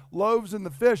the loaves and the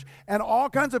fish. And all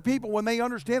kinds of people, when they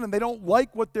understand and they don't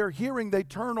like what they're hearing, they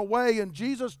turn away. And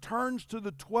Jesus turns to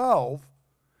the 12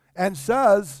 and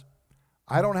says,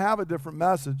 I don't have a different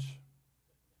message.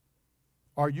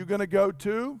 Are you going to go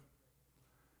too?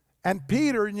 And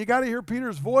Peter, and you got to hear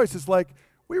Peter's voice, it's like,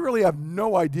 we really have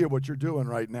no idea what you're doing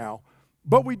right now.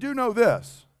 But we do know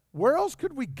this. Where else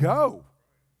could we go?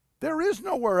 There is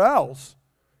nowhere else.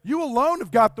 You alone have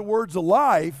got the words of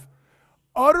life.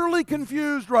 Utterly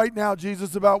confused right now,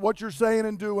 Jesus, about what you're saying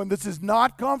and doing. This is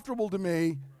not comfortable to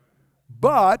me,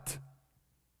 but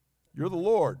you're the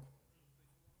Lord.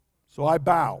 So I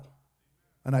bow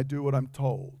and I do what I'm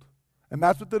told. And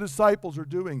that's what the disciples are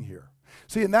doing here.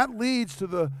 See, and that leads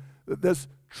to this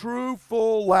true,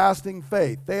 full, lasting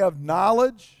faith. They have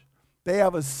knowledge, they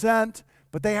have assent,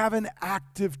 but they have an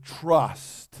active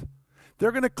trust.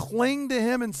 They're going to cling to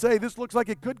Him and say, this looks like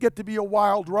it could get to be a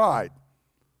wild ride,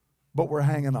 but we're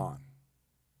hanging on.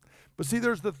 But see,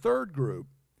 there's the third group,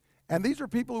 and these are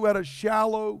people who had a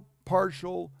shallow,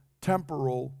 partial,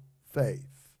 temporal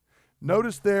faith.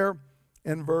 Notice there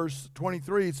in verse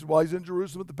 23, it says, while He's in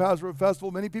Jerusalem at the Passover festival,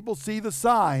 many people see the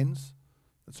signs.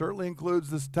 It certainly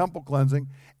includes this temple cleansing,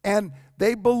 and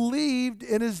they believed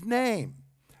in His name.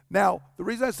 Now, the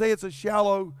reason I say it's a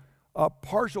shallow,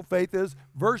 partial faith is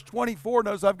verse 24,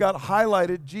 notice I've got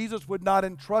highlighted, Jesus would not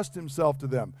entrust Himself to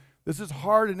them. This is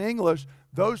hard in English.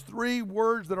 Those three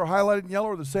words that are highlighted in yellow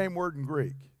are the same word in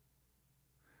Greek.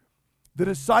 The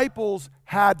disciples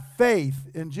had faith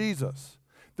in Jesus.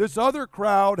 This other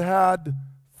crowd had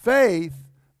faith,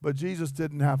 but Jesus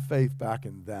didn't have faith back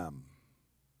in them.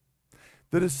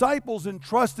 The disciples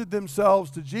entrusted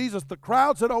themselves to Jesus. The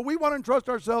crowd said, oh, we want to entrust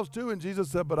ourselves too. And Jesus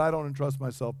said, but I don't entrust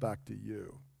myself back to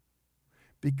you.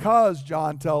 Because,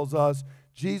 John tells us,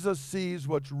 Jesus sees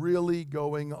what's really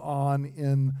going on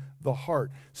in the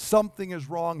heart. Something is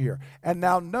wrong here. And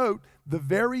now note, the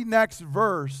very next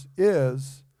verse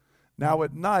is, now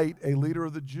at night, a leader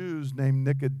of the Jews named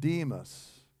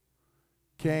Nicodemus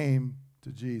came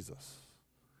to Jesus.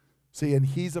 See, and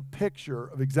he's a picture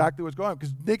of exactly what's going on.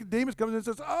 Because Nicodemus comes in and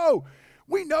says, oh,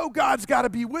 we know God's got to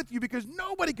be with you because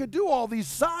nobody could do all these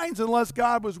signs unless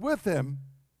God was with him.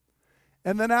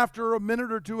 And then after a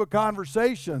minute or two of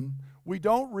conversation, we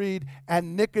don't read,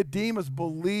 and Nicodemus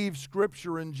believed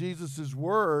Scripture in Jesus'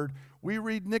 word. We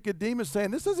read Nicodemus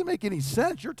saying, this doesn't make any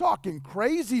sense. You're talking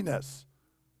craziness.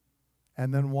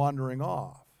 And then wandering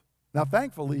off. Now,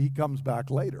 thankfully, he comes back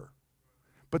later.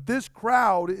 But this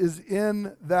crowd is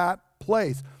in that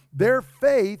place. Their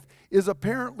faith is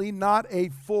apparently not a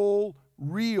full,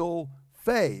 real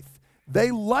faith.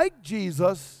 They like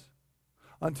Jesus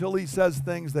until He says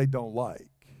things they don't like.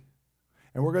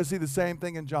 And we're going to see the same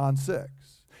thing in John 6.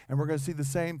 And we're going to see the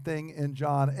same thing in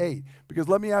John 8. Because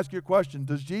let me ask you a question.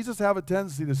 Does Jesus have a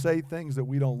tendency to say things that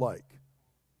we don't like?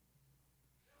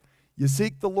 You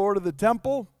seek the Lord of the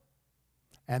temple,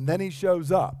 and then He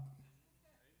shows up.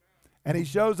 And He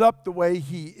shows up the way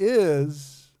He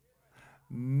is,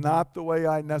 not the way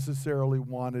I necessarily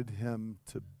wanted Him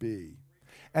to be.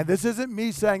 And this isn't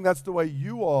me saying that's the way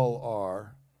you all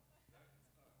are.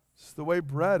 It's the way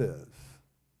Brett is.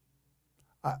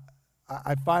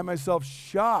 I find myself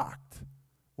shocked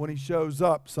when he shows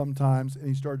up sometimes and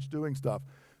he starts doing stuff.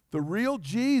 The real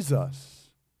Jesus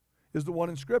is the one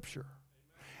in Scripture.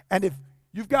 And if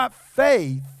you've got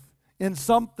faith in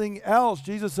something else,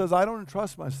 Jesus says, I don't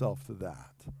entrust myself to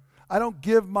that. I don't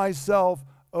give myself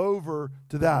over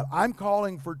to that. I'm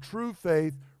calling for true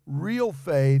faith, real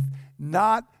faith,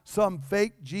 not some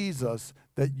fake Jesus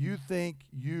that you think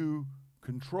you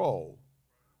control,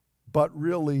 but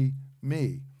really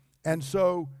me. And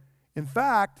so, in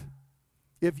fact,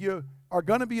 if you are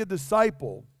going to be a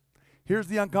disciple, here's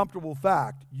the uncomfortable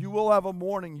fact. You will have a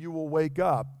morning you will wake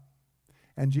up,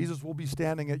 and Jesus will be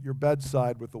standing at your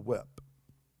bedside with a whip.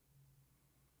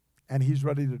 And he's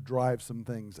ready to drive some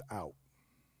things out.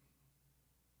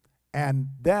 And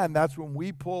then that's when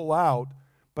we pull out,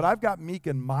 but I've got meek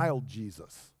and mild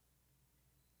Jesus.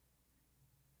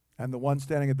 And the one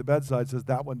standing at the bedside says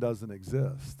that one doesn't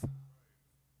exist.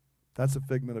 That's a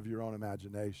figment of your own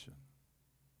imagination.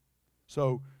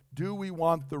 So, do we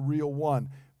want the real one?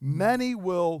 Many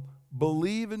will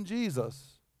believe in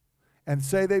Jesus and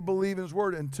say they believe in his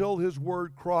word until his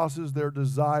word crosses their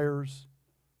desires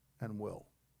and will.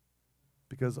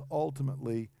 Because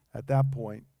ultimately, at that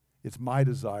point, it's my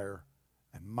desire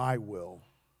and my will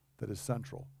that is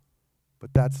central.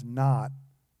 But that's not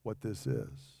what this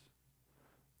is.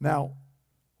 Now,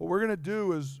 what we're going to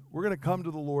do is we're going to come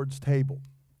to the Lord's table,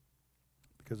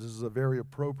 because this is a very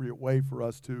appropriate way for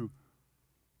us to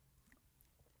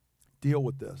deal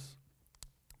with this.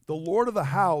 The Lord of the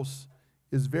house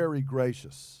is very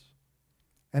gracious,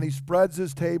 and he spreads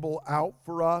his table out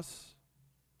for us.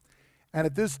 And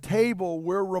at this table,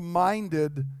 we're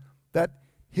reminded that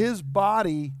his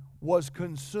body was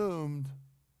consumed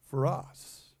for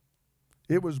us.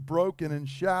 It was broken and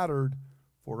shattered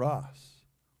for us.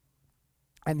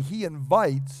 And he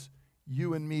invites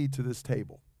you and me to this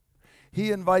table.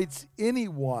 He invites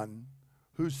anyone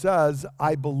who says,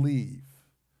 I believe,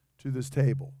 to this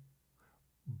table.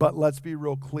 But let's be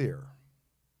real clear.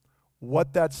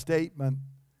 What that statement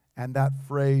and that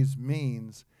phrase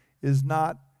means is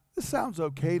not, this sounds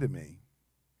okay to me.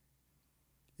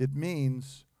 It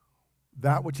means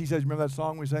that which he says. Remember that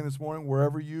song we sang this morning?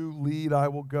 Wherever you lead, I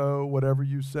will go. Whatever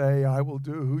you say, I will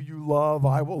do. Who you love,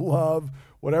 I will love.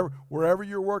 Wherever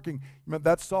you're working. Remember,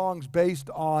 that song's based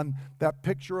on that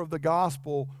picture of the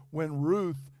gospel when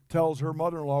Ruth tells her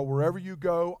mother-in-law, wherever you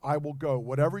go, I will go.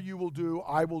 Whatever you will do.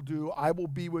 I will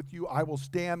be with you. I will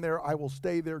stand there. I will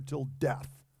stay there till death.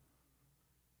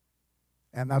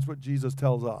 And that's what Jesus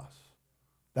tells us.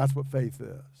 That's what faith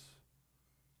is.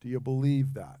 Do you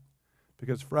believe that?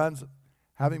 Because, friends,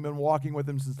 having been walking with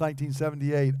him since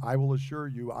 1978, I will assure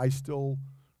you I still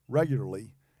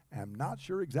regularly am not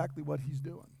sure exactly what he's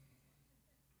doing.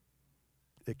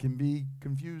 It can be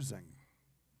confusing.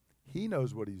 He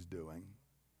knows what he's doing,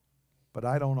 but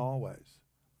I don't always.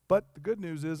 But the good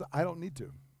news is I don't need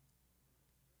to.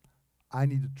 I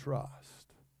need to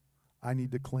trust. I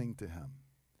need to cling to him.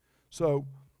 So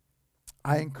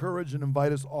I encourage and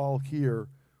invite us all here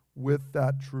with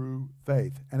that true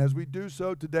faith. And as we do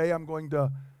so today, I'm going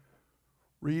to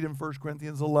read in 1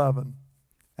 Corinthians 11,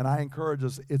 and I encourage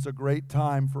us, it's a great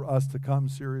time for us to come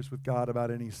serious with God about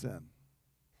any sin.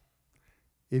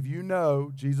 If you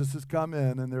know Jesus has come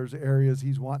in and there's areas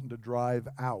he's wanting to drive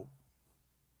out,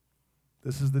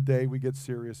 this is the day we get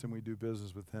serious and we do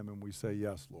business with him and we say,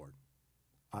 yes, Lord,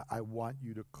 I want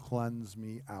you to cleanse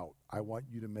me out. I want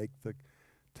you to make the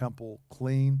temple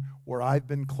clean. Where I've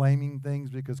been claiming things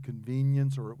because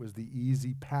convenience or it was the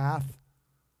easy path,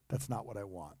 that's not what I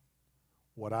want.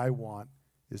 What I want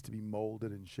is to be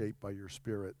molded and shaped by your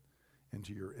Spirit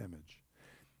into your image.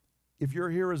 If you're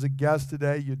here as a guest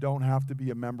today, you don't have to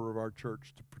be a member of our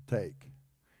church to partake.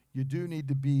 You do need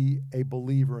to be a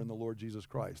believer in the Lord Jesus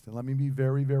Christ. And let me be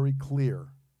very, very clear.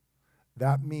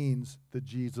 That means the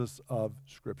Jesus of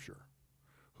Scripture,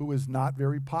 who is not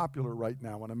very popular right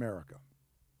now in America.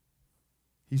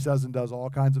 He says and does all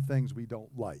kinds of things we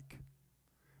don't like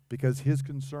because his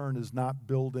concern is not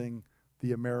building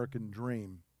the American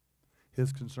dream.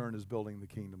 His concern is building the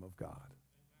kingdom of God.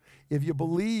 If you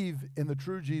believe in the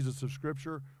true Jesus of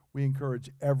Scripture, we encourage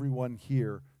everyone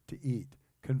here to eat.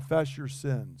 Confess your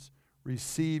sins.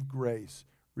 Receive grace.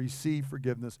 Receive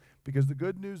forgiveness. Because the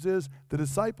good news is the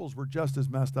disciples were just as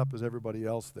messed up as everybody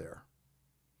else there.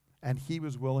 And he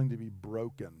was willing to be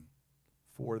broken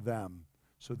for them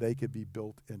so they could be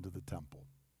built into the temple.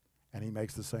 And he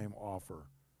makes the same offer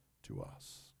to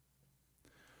us.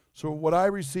 So what I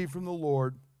received from the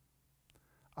Lord,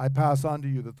 I pass on to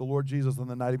you, that the Lord Jesus on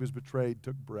the night he was betrayed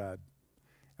took bread.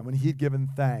 And when he'd given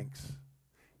thanks,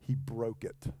 he broke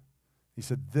it. He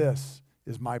said, this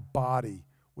is my body,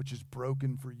 which is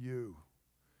broken for you.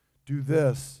 Do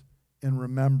this in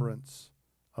remembrance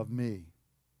of me.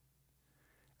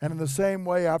 And in the same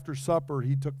way, after supper,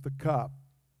 he took the cup.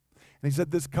 And he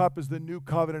said, this cup is the new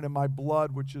covenant in my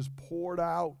blood, which is poured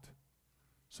out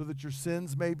so that your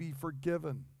sins may be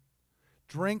forgiven.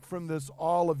 Drink from this,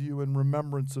 all of you, in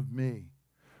remembrance of me.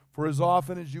 For as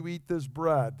often as you eat this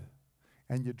bread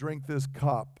and you drink this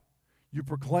cup, you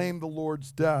proclaim the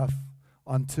Lord's death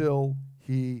until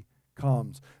he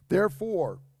comes.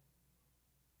 Therefore,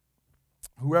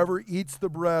 whoever eats the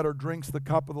bread or drinks the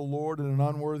cup of the Lord in an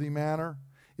unworthy manner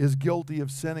is guilty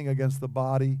of sinning against the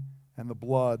body and the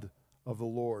blood of the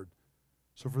Lord.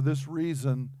 So for this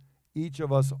reason, each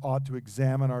of us ought to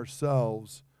examine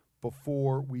ourselves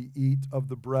before we eat of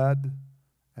the bread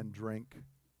and drink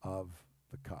of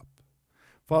the cup.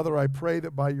 Father, I pray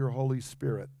that by your Holy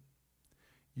Spirit,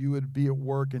 you would be at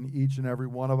work in each and every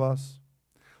one of us.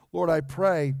 Lord, I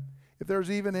pray if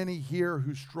there's even any here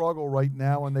who struggle right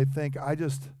now and they think,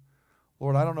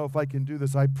 Lord, I don't know if I can do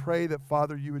this. I pray that,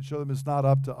 Father, you would show them it's not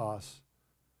up to us.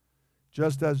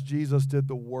 Just as Jesus did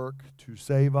the work to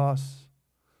save us,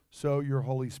 so your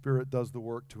Holy Spirit does the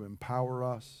work to empower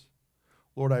us.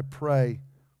 Lord, I pray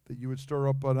that you would stir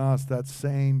up in us that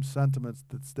same sentiment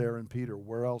that's there in Peter.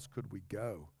 Where else could we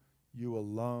go? You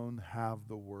alone have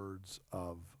the words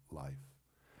of life.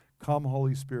 Come,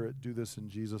 Holy Spirit, do this in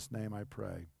Jesus' name, I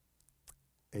pray.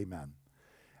 Amen.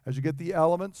 As you get the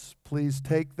elements, please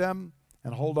take them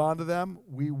and hold on to them.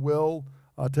 We will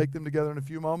take them together in a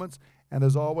few moments. And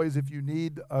as always, if you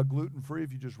need gluten-free,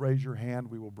 if you just raise your hand,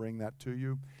 we will bring that to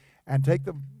you. And take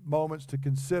the moments to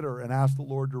consider and ask the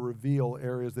Lord to reveal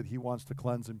areas that he wants to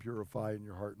cleanse and purify in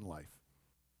your heart and life.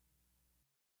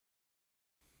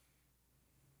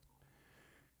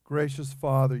 Gracious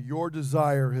Father, your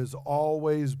desire has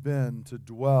always been to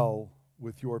dwell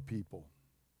with your people.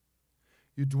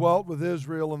 You dwelt with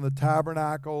Israel in the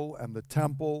tabernacle and the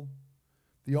temple,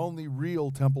 the only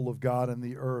real temple of God in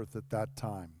the earth at that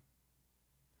time.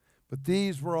 But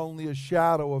these were only a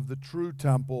shadow of the true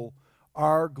temple,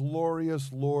 our glorious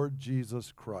Lord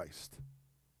Jesus Christ.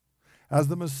 As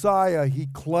the Messiah, he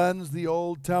cleansed the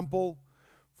old temple,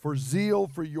 for zeal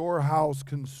for your house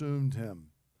consumed him.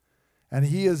 And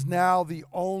he is now the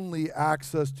only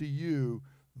access to you,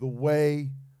 the way,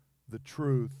 the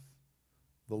truth,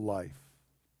 the life.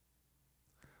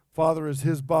 Father, as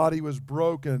his body was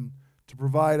broken to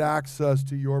provide access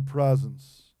to your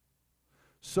presence,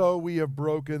 so we have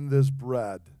broken this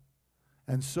bread,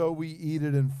 and so we eat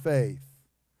it in faith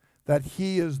that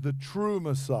he is the true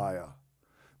Messiah,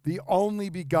 the only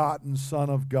begotten Son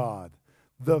of God,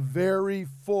 the very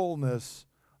fullness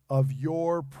of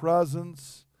your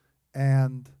presence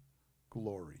and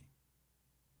glory.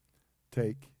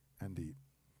 Take and eat.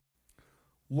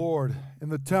 Lord, in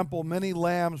the temple many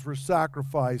lambs were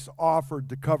sacrificed, offered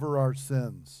to cover our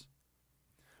sins.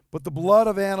 But the blood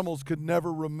of animals could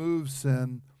never remove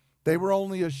sin. They were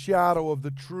only a shadow of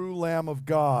the true Lamb of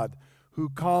God who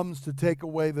comes to take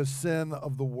away the sin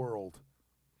of the world.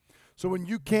 So when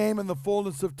you came in the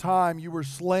fullness of time, you were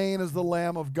slain as the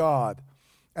Lamb of God,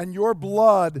 and your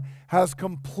blood has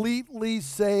completely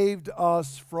saved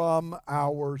us from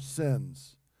our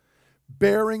sins,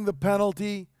 bearing the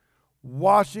penalty,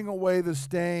 washing away the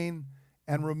stain,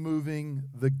 and removing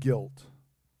the guilt.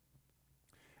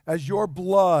 As your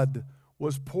blood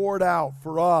was poured out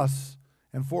for us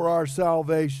and for our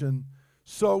salvation,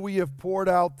 so we have poured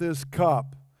out this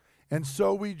cup, and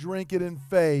so we drink it in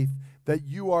faith that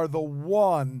you are the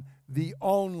one, the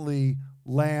only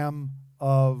Lamb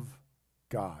of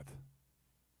God.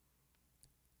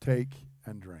 Take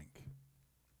and drink.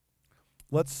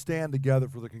 Let's stand together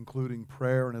for the concluding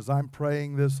prayer, and as I'm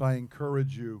praying this, I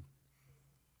encourage you,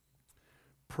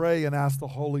 pray and ask the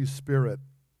Holy Spirit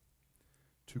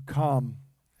to come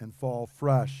and fall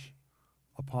fresh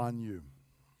upon you.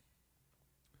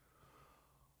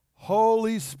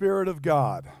 Holy Spirit of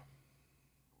God,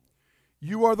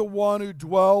 you are the one who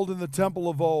dwelled in the temple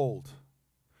of old,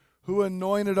 who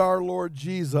anointed our Lord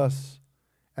Jesus,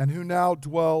 and who now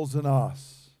dwells in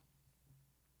us.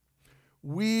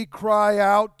 We cry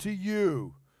out to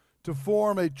you to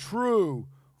form a true,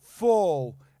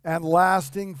 full, and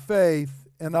lasting faith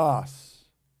in us.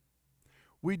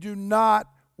 We do not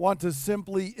want to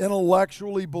simply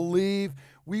intellectually believe.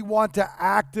 We want to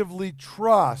actively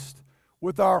trust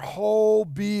with our whole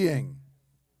being.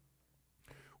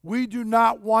 We do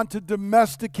not want to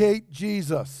domesticate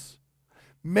Jesus,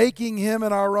 making him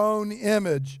in our own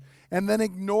image, and then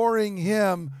ignoring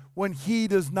him when he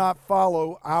does not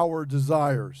follow our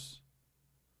desires.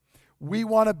 We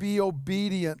want to be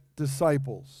obedient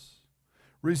disciples,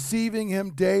 receiving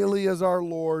him daily as our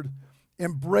Lord,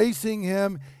 embracing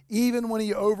him even when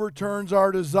he overturns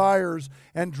our desires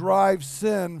and drives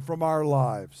sin from our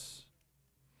lives.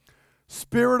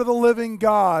 Spirit of the living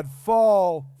God,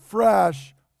 fall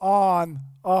fresh on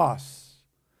us.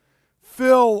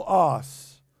 Fill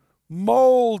us.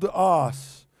 Mold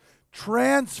us.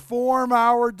 Transform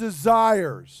our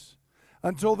desires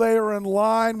until they are in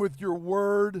line with your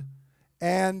word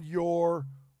and your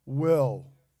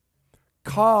will.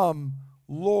 Come,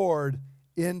 Lord,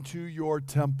 into your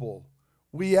temple.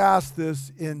 We ask this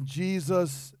in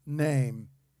Jesus' name.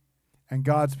 And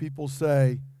God's people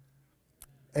say,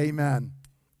 amen.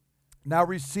 Now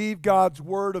receive God's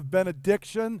word of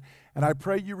benediction, and I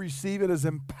pray you receive it as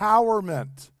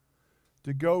empowerment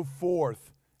to go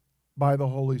forth by the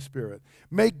Holy Spirit.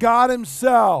 May God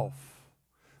himself,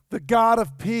 the God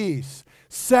of peace,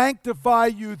 sanctify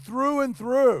you through and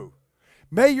through.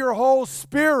 May your whole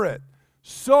spirit,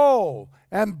 soul,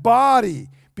 and body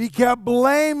be kept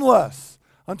blameless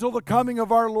until the coming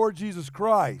of our Lord Jesus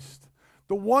Christ.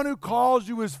 The one who calls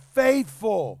you is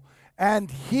faithful,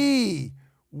 and he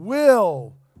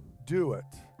will do it.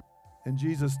 In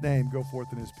Jesus' name, go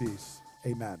forth in his peace.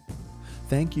 Amen.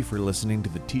 Thank you for listening to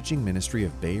the teaching ministry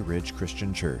of Bay Ridge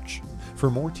Christian Church. For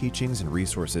more teachings and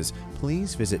resources,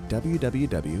 please visit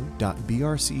www.brcc.church.